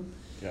setup field.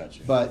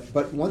 Gotcha.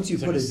 But once you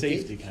It's put like a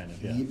safety date, kind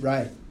of,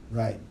 yeah.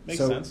 Right. Makes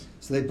so, sense.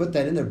 So they put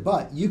that in there,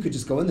 but you could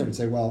just go in there and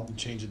say, well,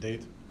 Change the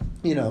date.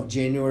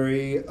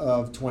 January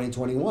of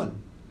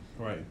 2021.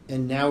 Right.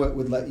 And now it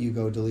would let you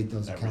go delete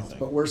those accounts. Everything.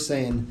 But we're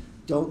saying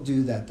don't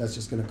do that. That's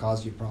just going to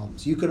cause you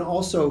problems. You can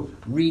also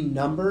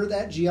renumber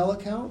that GL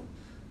account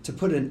to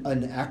put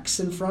an X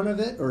in front of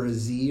it or a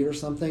Z or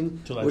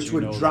something, which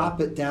would drop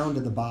it down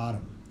to the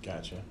bottom.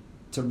 Gotcha.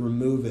 To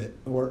remove it.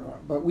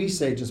 But we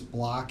say just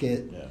block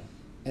it. Yeah.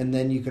 And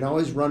then you can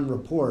always run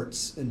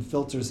reports and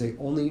filters say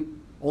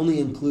only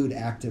include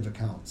active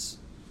accounts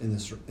in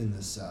this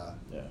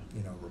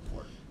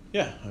report.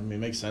 Yeah, I mean, it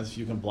makes sense if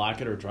you can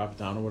block it or drop it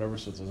down or whatever,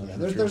 so it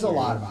doesn't. There's a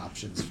lot of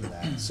options for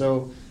that.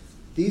 So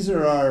these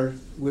are our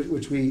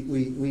which we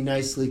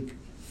nicely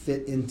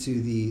fit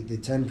into the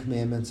 10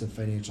 Commandments of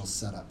financial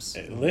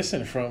setups.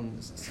 Listen,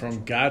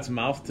 from God's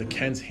mouth to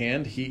Ken's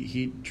hand,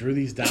 he drew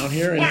these down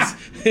here, and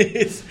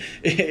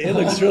it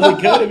looks really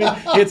good. I mean,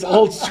 it's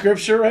old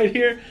scripture right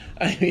here.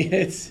 I mean,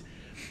 it's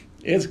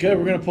good.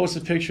 We're gonna post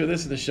a picture of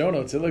this in the show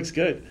notes. It looks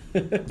good.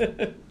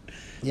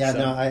 Yeah, so.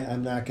 No,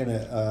 I'm not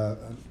gonna.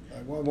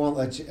 I won't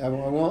let you. I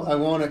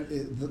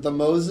won't. The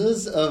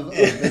Moses of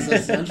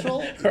Business Central.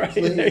 Right,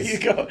 please. There you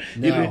go.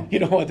 No. You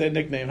don't want that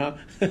nickname, huh?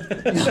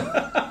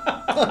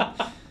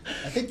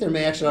 I think there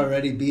may actually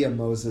already be a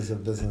Moses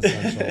of Business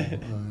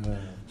Central.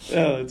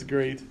 Oh, that's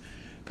great.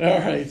 All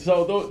right,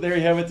 so there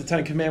you have it, the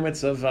 10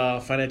 Commandments of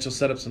Financial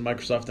Setups in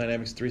Microsoft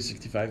Dynamics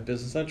 365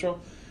 Business Central.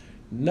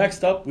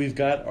 Next up, we've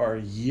got our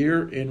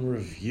year in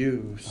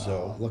review.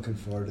 So looking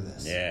forward to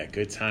this. Yeah,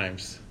 good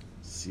times.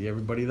 See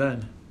everybody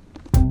then.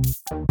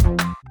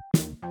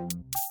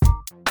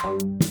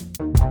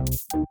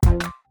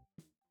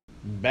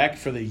 Back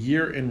for the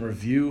year in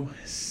review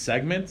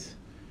segment,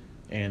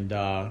 and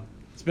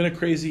it's been a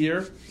crazy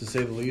year, to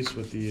say the least,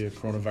 with the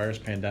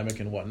coronavirus pandemic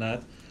and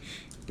whatnot.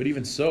 But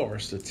even so, our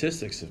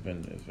statistics have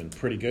been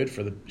pretty good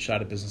for the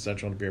Shot at Business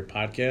Central and Beer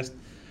podcast.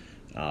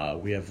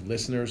 We have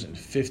listeners in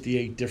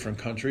 58 different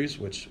countries,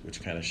 which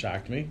kind of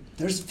shocked me.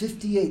 There's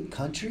 58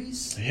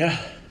 countries? Yeah,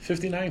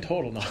 59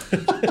 total now.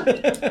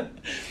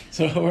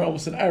 So we're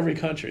almost in every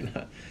country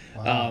now.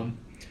 Wow.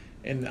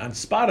 And on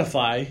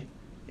Spotify,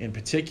 in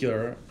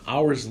particular,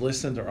 hours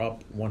listened are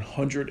up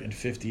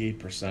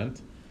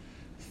 158%.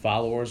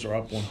 Followers are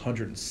up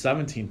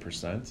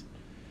 117%.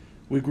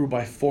 We grew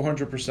by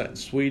 400% in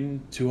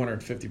Sweden,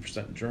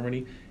 250% in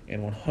Germany,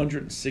 and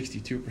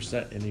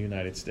 162% in the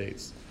United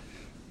States.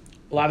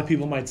 A lot of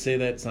people might say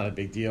that it's not a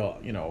big deal.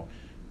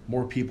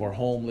 More people are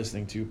home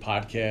listening to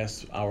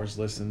podcasts, hours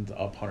listened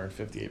up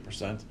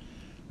 158%.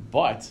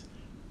 But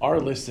our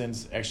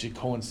listens actually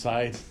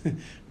coincide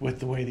with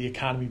the way the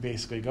economy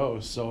basically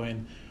goes. So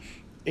in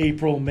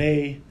April,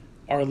 May,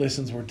 our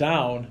listens were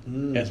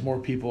down as more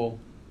people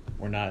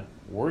were not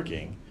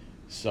working.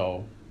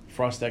 So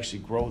for us to actually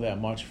grow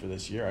that much for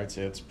this year, I'd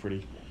say it's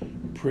pretty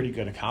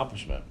good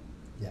accomplishment.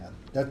 Yeah,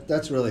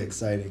 that's really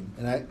exciting.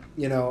 And I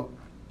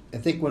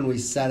think when we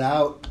set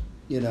out,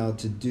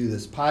 to do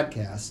this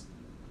podcast,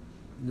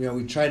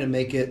 we try to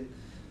make it,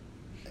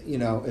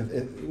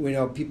 if we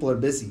know people are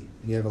busy.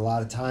 You have a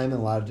lot of time and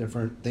a lot of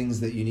different things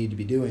that you need to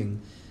be doing.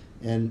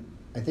 And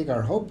I think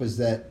our hope is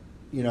that,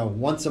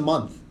 once a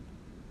month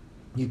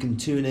you can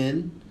tune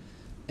in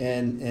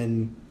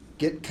and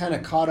get kind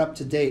of caught up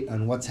to date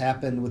on what's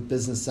happened with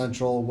Business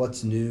Central,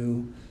 what's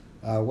new,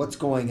 what's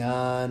going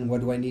on, what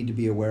do I need to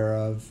be aware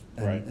of,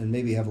 and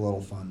maybe have a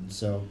little fun.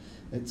 So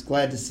it's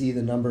glad to see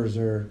the numbers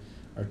are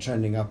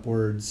trending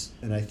upwards,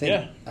 and I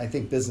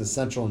think Business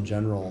Central in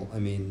general,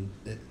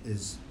 it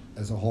is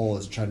as a whole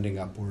is trending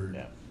upward.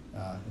 Yeah.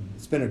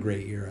 It's been a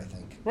great year, I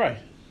think. Right,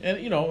 and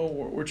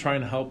we're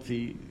trying to help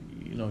the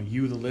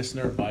the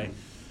listener by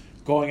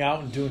going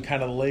out and doing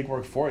kind of the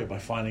legwork for you by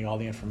finding all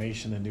the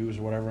information, the news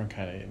or whatever, and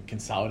kind of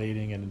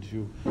consolidating it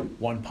into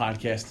one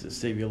podcast to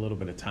save you a little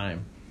bit of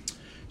time.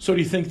 So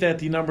do you think that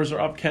the numbers are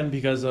up, Ken,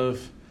 because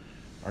of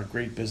our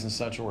great Business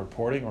Central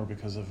reporting or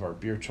because of our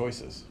beer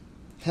choices?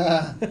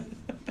 Well,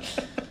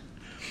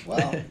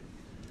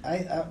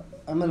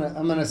 I'm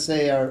gonna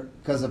say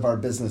because of our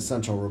Business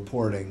Central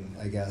reporting,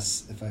 I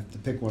guess, if I have to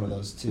pick one of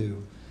those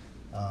two.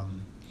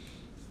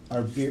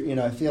 Our beer,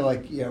 I feel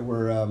like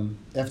we're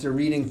after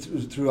reading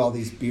through all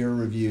these beer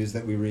reviews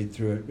that we read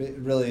through, it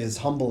really is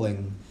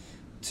humbling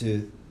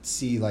to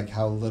see like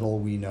how little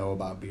we know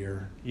about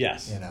beer.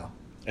 Yes.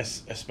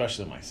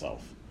 Especially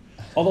myself.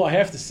 Although I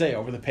have to say,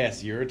 over the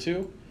past year or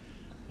two,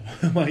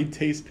 my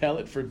taste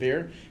palette for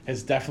beer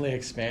has definitely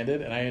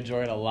expanded, and I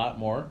enjoy it a lot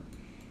more.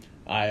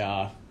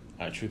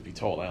 Truth be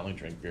told, I only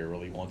drink beer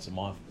really once a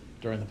month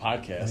during the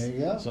podcast. There you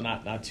go. So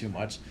not too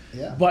much.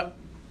 Yeah. But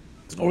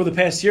over the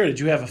past year, did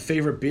you have a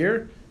favorite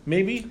beer,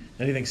 maybe?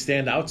 Anything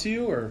stand out to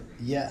you? Or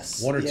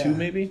yes. One or two,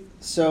 maybe?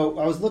 So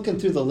I was looking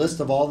through the list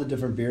of all the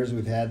different beers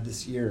we've had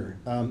this year,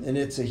 and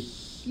it's a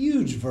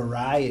huge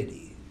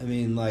variety.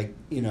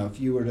 if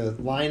you were to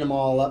line them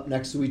all up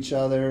next to each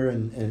other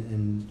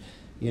and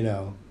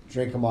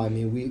drink them all. I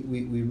mean,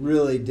 we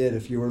really did.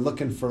 If you were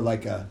looking for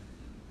like a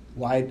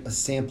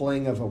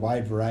sampling of a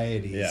wide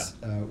varieties,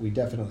 we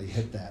definitely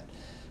hit that.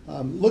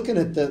 Looking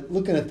at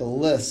the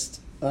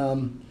list,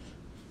 I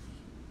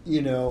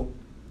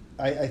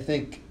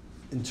think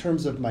in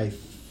terms of my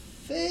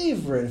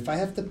favorite, if I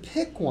have to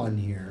pick one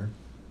here,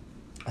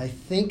 I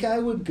think I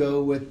would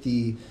go with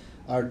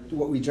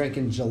what we drank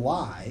in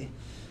July,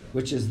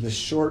 which is the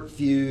Short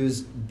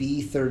Fuse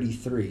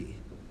B33.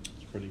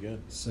 It's pretty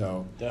good.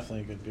 So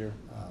definitely a good beer.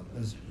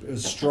 It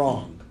was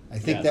strong. I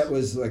think that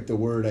was like the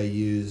word I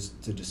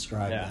used to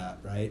describe that,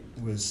 right?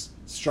 It was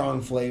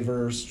strong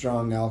flavor,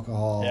 strong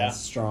alcohol,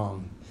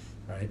 strong,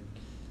 right?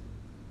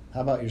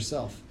 How about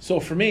yourself? So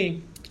for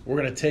me, we're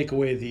going to take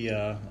away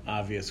the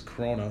obvious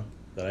Corona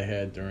that I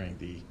had during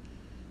the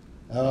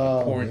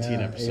quarantine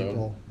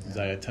episode, because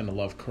I tend to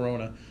love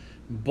Corona.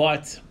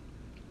 But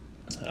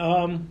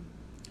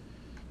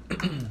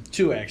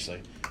two,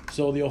 actually.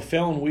 So the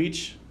O'Fallon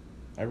Weech,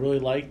 I really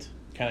liked.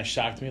 Kind of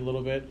shocked me a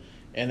little bit.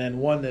 And then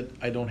one that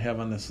I don't have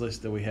on this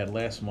list that we had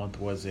last month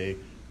was a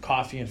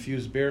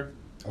coffee-infused beer.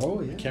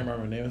 Oh, yeah. I can't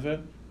remember the name of it,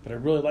 but I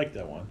really liked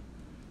that one.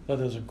 I thought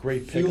that was a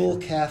great pick. Fuel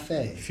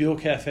Cafe. Fuel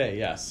Cafe,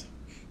 yes.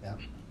 Yeah.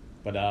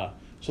 But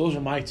so those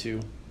are my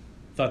two.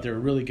 Thought they were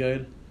really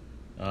good.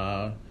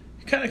 Kind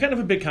of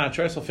a big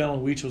contrast.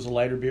 O'Fallon Weech was a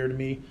lighter beer to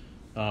me.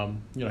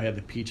 Had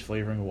the peach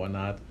flavoring and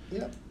whatnot.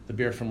 Yeah. The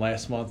beer from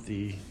last month,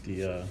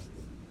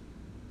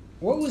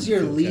 what was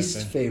your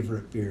least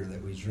favorite beer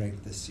that we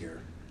drank this year?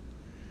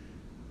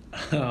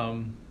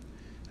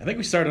 I think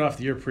we started off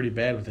the year pretty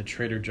bad with the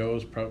Trader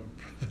Joe's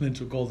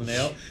Provincial Golden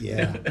Ale.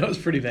 Yeah. That was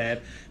pretty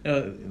bad.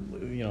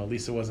 At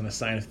least it wasn't a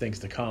sign of things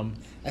to come.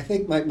 I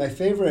think my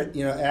favorite,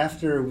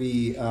 after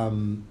we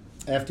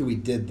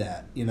did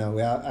that,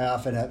 I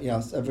often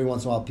have, every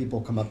once in a while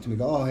people come up to me and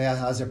go, oh, yeah,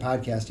 how's your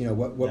podcast?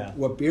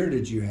 What beer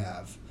did you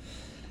have?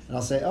 And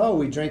I'll say, oh,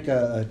 we drank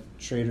a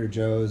Trader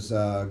Joe's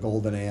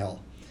Golden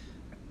Ale.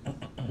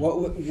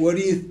 What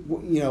do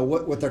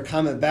what their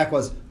comment back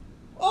was,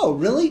 oh,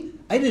 really?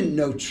 I didn't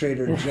know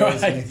Trader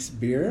Joe's makes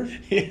beer.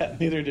 Yeah,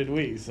 neither did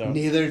we.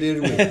 Neither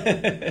did we.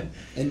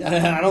 And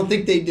I don't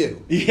think they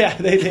do. Yeah,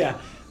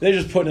 they're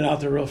just putting it out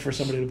there real for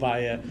somebody to buy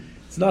it.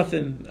 It's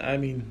nothing. I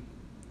mean,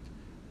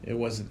 it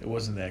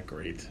wasn't that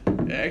great.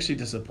 Actually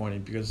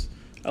disappointing, because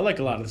I like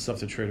a lot of the stuff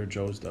that Trader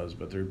Joe's does,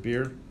 but their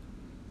beer,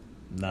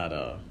 not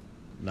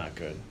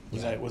good.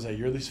 Was that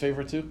your least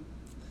favorite too?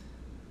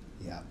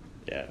 Yeah.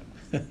 Yeah.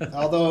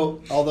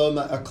 although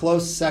a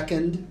close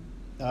second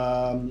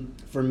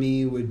for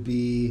me would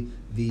be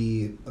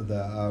the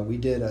we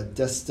did a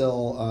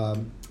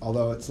Distill,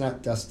 although it's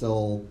not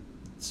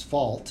Distill's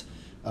fault.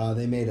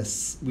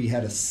 We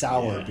had a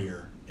sour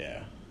beer.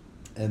 Yeah.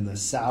 And the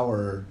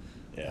sour.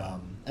 Yeah.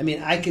 I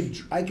mean, I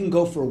can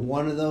go for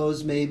one of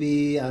those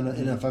maybe, and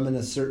if I'm in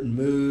a certain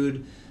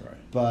mood. Right.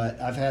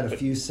 But I've had a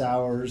few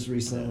sours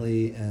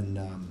recently,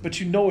 and. But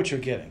you know what you're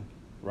getting,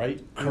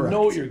 right? Correct. You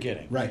know what you're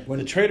getting. Right.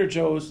 The Trader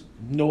Joe's,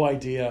 no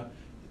idea.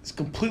 It's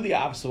completely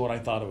opposite of what I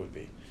thought it would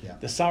be. Yeah.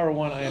 The sour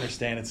one, I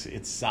understand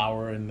it's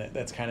sour, and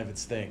that's kind of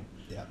its thing.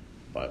 Yeah.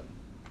 But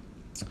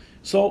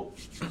so,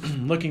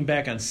 looking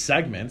back on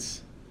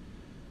segments,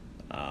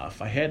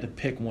 if I had to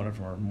pick one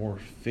of our more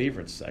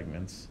favorite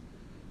segments,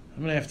 I'm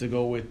going to have to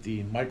go with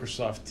the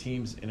Microsoft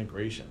Teams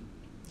integration.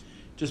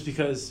 Just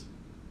because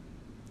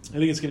I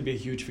think it's going to be a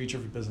huge feature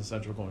for Business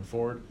Central going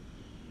forward.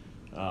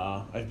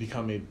 I've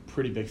become a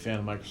pretty big fan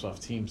of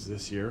Microsoft Teams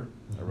this year.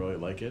 I really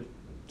like it.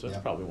 So it's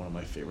probably one of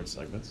my favorite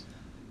segments.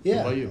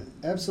 Yeah, what about you?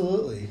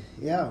 Absolutely.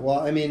 Yeah, well,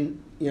 I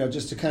mean,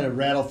 just to kind of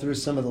rattle through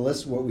some of the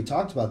list of what we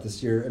talked about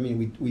this year, I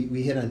mean,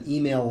 we hit on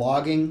email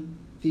logging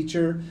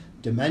feature,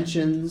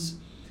 dimensions,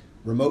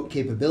 remote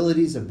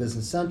capabilities of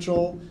Business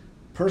Central,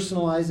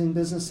 personalizing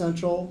Business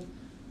Central,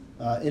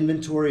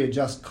 inventory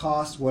adjust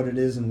cost, what it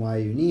is and why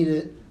you need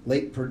it,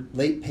 late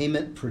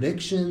payment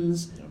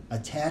predictions,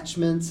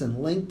 attachments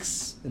and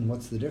links and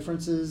what's the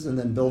differences, and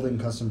then building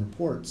custom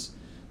reports.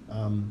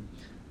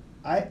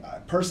 I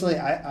personally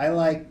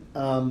like,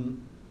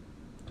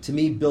 to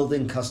me,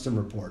 building custom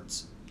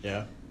reports.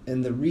 Yeah.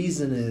 And the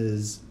reason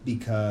is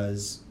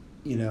because,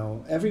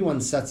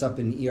 everyone sets up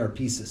an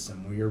ERP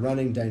system where you're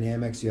running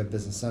Dynamics, you have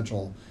Business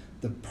Central.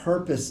 The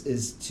purpose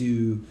is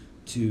to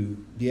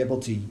be able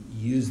to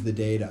use the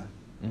data,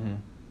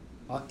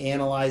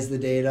 analyze the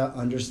data,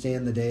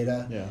 understand the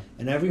data.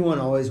 And everyone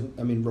always,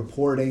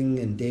 reporting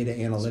and data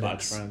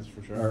analytics Spot trends,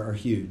 for sure. are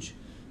huge.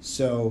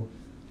 So,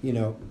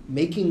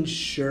 making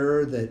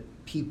sure that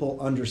people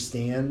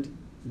understand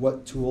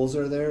what tools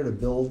are there to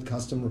build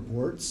custom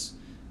reports,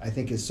 I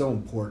think is so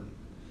important.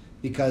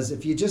 Because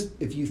if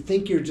you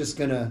think you're just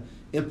going to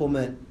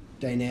implement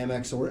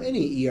Dynamics or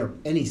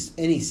any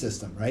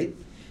system, right?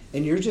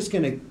 And you're just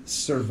going to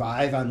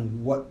survive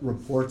on what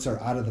reports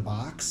are out of the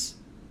box.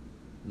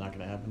 Not going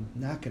to happen.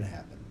 Not going to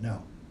happen,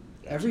 no.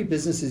 Every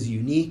business is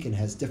unique and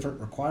has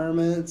different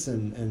requirements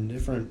and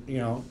different,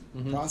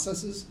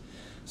 processes.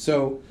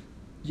 So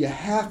you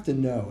have to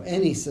know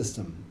any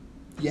system.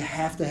 You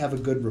have to have a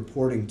good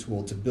reporting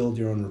tool to build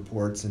your own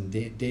reports and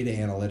data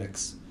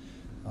analytics.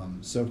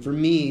 So for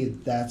me,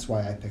 that's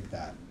why I picked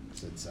that.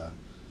 So it's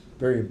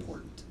very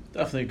important.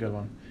 Definitely a good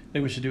one. I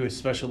think we should do a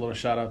special little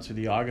shout out to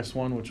the August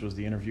one, which was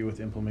the interview with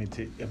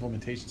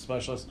implementation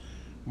specialist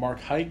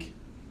Mark Hike.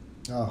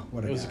 Oh,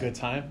 what a guy. It was a good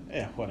time.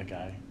 Yeah, what a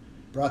guy.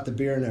 Brought the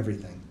beer and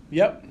everything.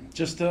 Yep,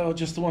 just the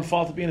one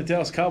fault of being a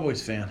Dallas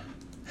Cowboys fan.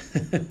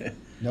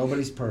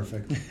 Nobody's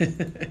perfect.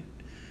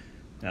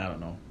 I don't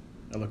know.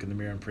 I look in the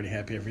mirror, I'm pretty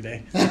happy every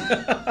day.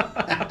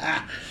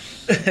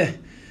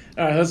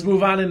 All right, let's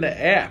move on into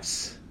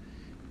apps.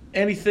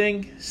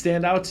 Anything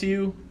stand out to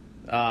you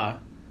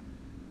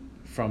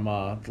from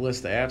the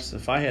list of apps?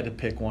 If I had to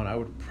pick one, I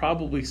would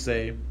probably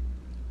say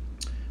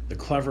the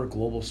Clever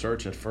Global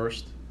Search at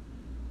first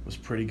was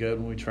pretty good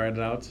when we tried it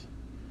out.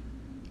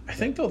 I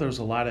think, though, there was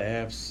a lot of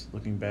apps,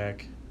 looking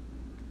back,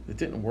 that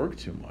didn't work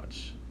too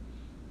much.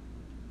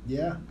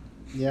 Yeah.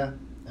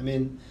 I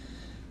mean,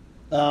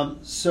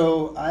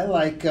 so I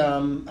like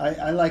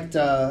I liked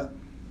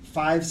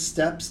 5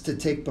 steps to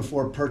take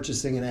before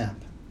purchasing an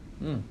app.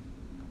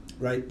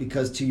 Right?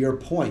 Because to your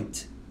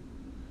point,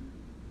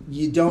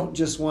 you don't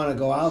just want to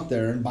go out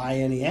there and buy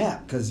any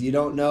app because you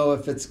don't know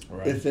if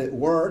it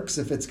works,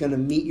 if it's going to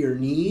meet your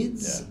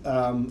needs.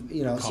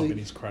 Yeah.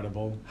 Company's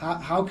credible.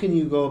 How can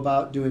you go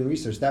about doing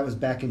research? That was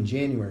back in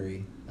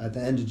January, at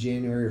the end of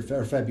January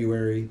or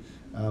February.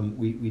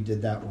 We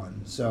did that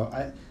one. So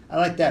I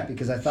like that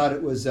because I thought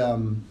it was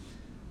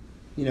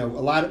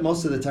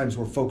most of the times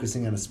we're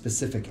focusing on a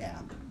specific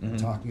app,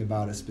 talking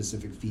about a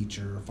specific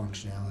feature or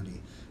functionality.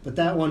 But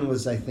that one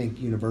was, I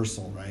think,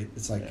 universal, right?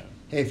 It's like,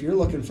 hey, if you're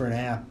looking for an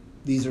app,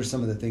 these are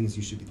some of the things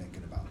you should be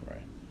thinking about.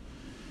 Right.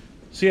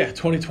 So,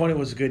 2020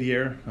 was a good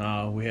year.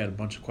 We had a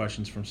bunch of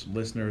questions from some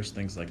listeners,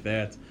 things like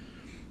that.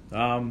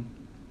 I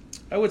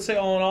would say,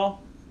 all in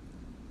all,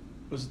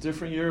 it was a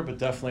different year, but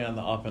definitely on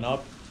the up and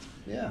up.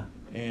 Yeah.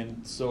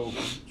 And so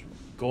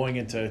going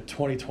into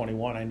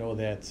 2021, I know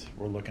that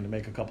we're looking to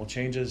make a couple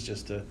changes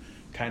just to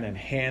kind of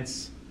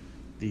enhance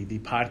the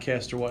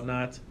podcast or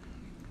whatnot.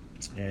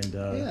 And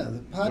the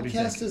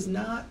podcast is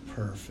not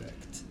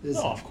perfect.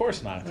 No, of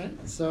course not. Right?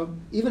 So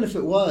even if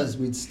it was,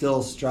 we'd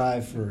still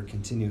strive for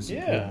continuous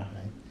improvement.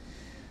 Right?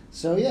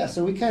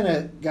 So we kind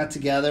of got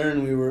together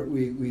and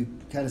we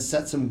kind of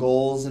set some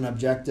goals and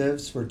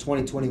objectives for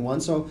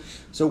 2021. So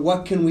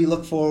what can we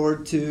look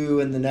forward to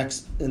in the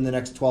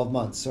next 12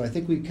 months? So I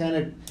think we kind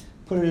of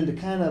put it into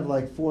kind of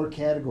like 4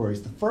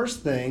 categories. The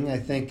first thing I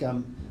think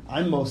I'm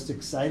most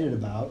excited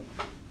about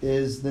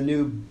is the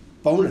new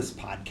bonus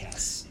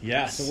podcasts.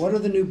 Yes. So what are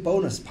the new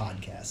bonus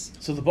podcasts?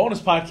 So the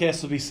bonus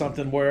podcast will be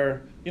something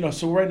where,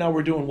 so right now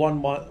we're doing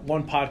one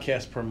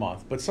podcast per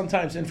month, but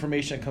sometimes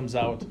information comes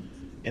out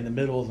in the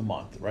middle of the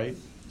month, right?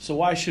 So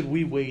why should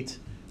we wait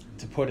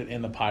to put it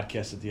in the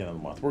podcast at the end of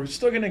the month? We're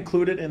still going to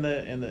include it in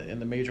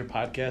the major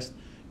podcast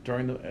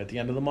at the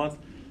end of the month,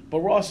 but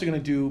we're also going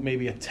to do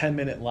maybe a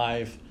 10-minute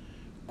live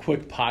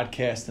quick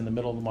podcast in the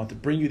middle of the month to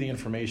bring you the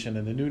information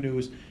and the new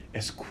news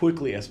as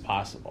quickly as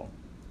possible.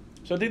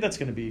 So I think that's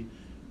going to be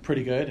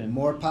pretty good. And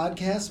more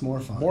podcasts, more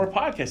fun. More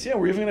podcasts, yeah.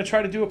 We're even going to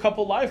try to do a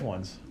couple live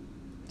ones.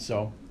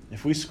 So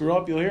if we screw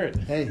up, you'll hear it.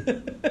 Hey.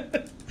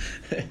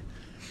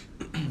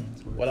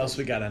 What else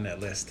we got on that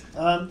list?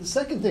 The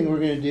second thing we're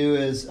going to do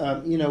is,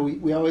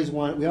 we always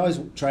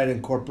try to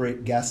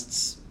incorporate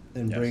guests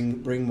and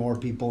bring more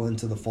people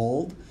into the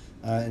fold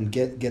and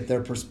get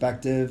their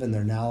perspective and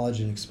their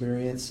knowledge and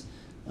experience.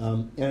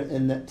 And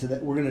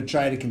we're going to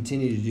try to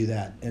continue to do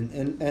that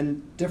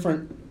and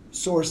different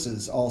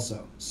sources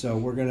also. So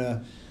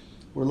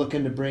we're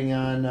looking to bring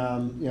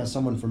on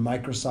someone from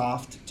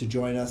Microsoft to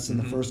join us in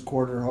the first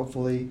quarter,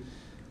 hopefully.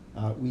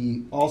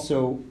 We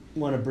also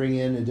want to bring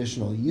in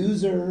additional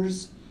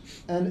users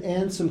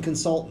and some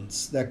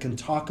consultants that can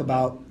talk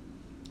about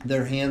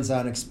their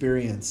hands-on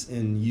experience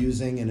in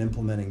using and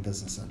implementing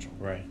Business Central.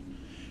 Right.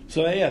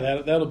 So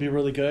that'll be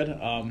really good.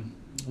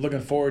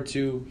 Looking forward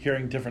to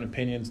hearing different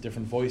opinions,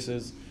 different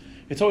voices.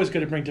 It's always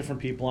good to bring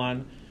different people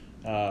on.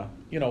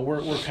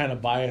 We're kind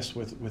of biased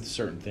with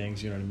certain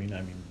things. You know what I mean?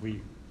 I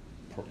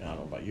don't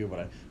know about you,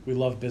 but we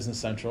love Business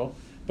Central.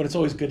 But it's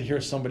always good to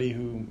hear somebody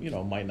who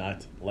might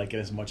not like it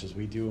as much as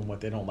we do and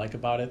what they don't like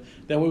about it.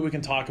 That way we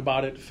can talk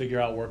about it, figure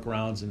out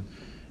workarounds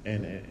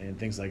and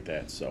things like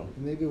that. So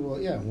maybe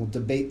we'll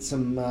debate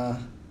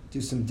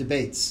do some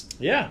debates.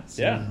 Yeah,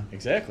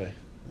 exactly.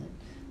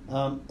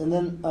 And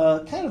then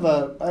kind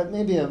of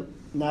maybe a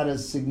not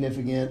as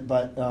significant,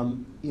 but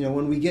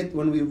when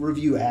we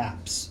review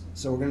apps.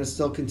 So we're going to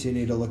still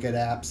continue to look at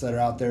apps that are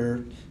out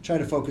there, try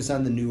to focus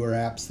on the newer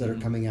apps that are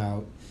coming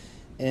out.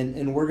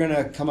 And we're going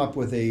to come up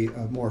with a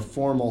more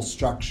formal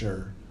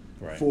structure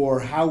for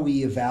how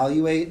we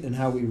evaluate and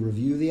how we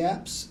review the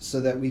apps so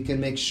that we can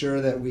make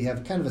sure that we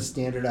have kind of a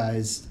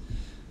standardized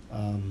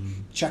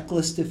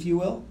checklist, if you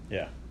will,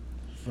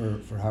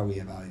 for how we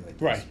evaluate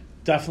those. Right.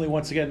 Definitely,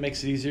 once again,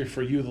 makes it easier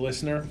for you, the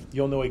listener.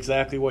 You'll know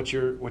exactly what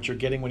you're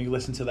getting when you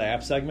listen to the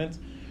app segment.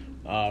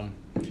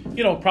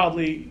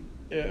 Probably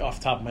off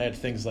the top of my head,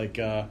 things like,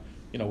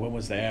 when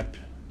was the app,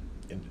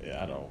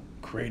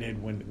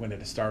 created, when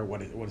did it start,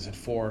 what is it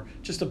for?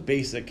 Just a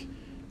basic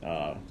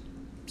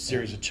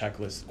series of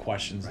checklist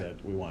questions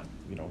that we want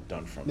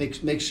done from.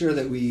 Make sure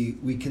that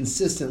we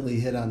consistently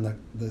hit on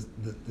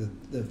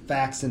the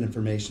facts and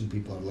information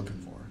people are looking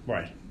for.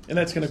 Right. And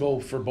that's going to go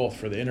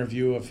for the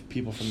interview of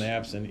people from the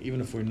apps, and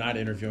even if we're not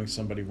interviewing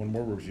somebody, when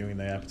we're reviewing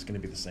the app, it's going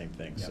to be the same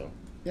thing. Yep. So,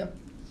 yep.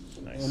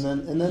 Nice.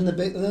 And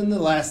then the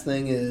last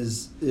thing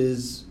is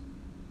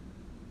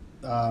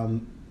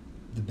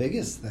the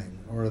biggest thing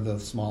or the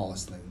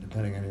smallest thing,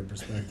 depending on your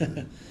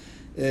perspective,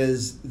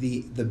 is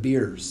the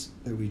beers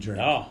that we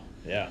drink. Oh,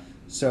 yeah.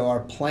 So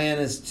our plan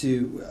is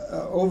to,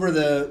 over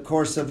the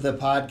course of the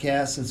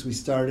podcast since we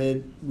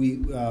started,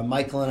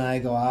 Michael and I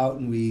go out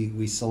and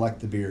we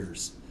select the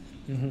beers.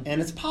 Mm-hmm.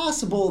 And it's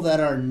possible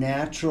that our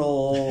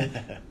natural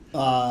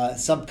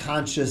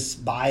subconscious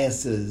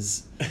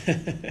biases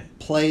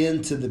play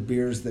into the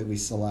beers that we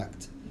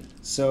select.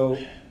 So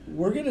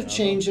we're going to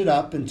change it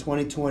up in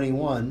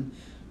 2021.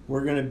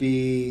 We're going to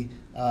be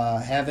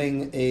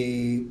having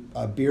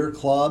a beer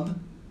club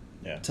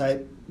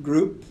type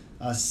group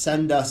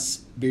send us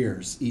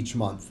beers each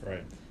month.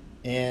 Right.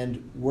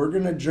 And we're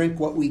going to drink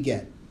what we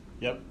get.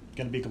 Yep.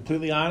 Going to be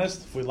completely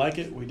honest. If we like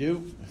it, we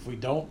do. If we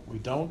don't, we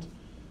don't.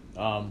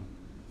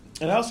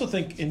 And I also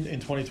think in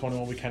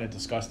 2021, we kind of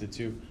discussed it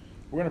too,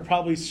 we're going to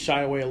probably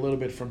shy away a little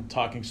bit from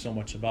talking so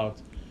much about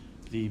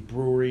the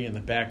brewery and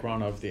the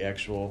background of the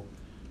actual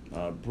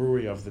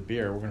brewery of the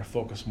beer. We're going to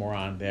focus more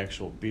on the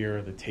actual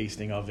beer, the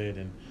tasting of it,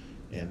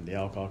 and the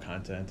alcohol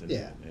content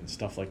and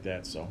stuff like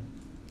that. So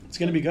it's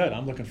going to be good.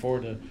 I'm looking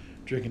forward to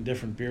drinking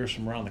different beers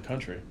from around the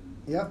country.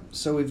 Yep.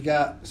 So we've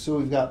got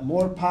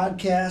more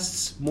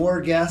podcasts, more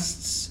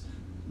guests,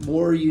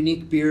 more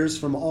unique beers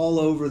from all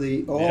over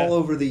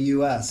the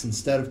U.S.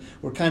 Instead of,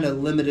 we're kind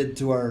of limited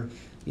to our,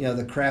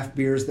 the craft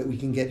beers that we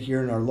can get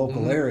here in our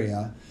local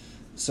area.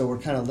 So we're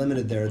kind of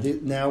limited there.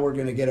 Now we're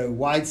going to get a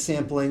wide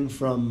sampling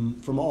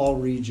from all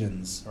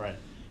regions, right?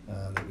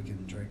 That we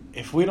can drink.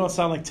 If we don't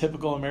sound like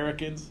typical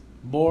Americans,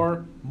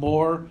 more,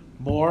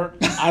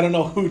 I don't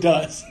know who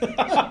does.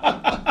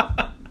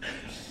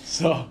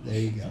 So there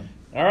you go.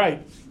 All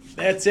right.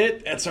 That's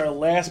it. That's our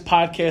last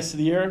podcast of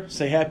the year.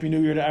 Say Happy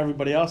New Year to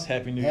everybody else.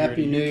 Happy New Year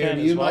to you, Ken, Happy New Year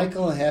to you,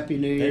 Michael, and Happy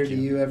New Year to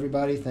you,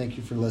 everybody. Thank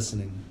you for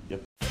listening.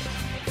 Yep.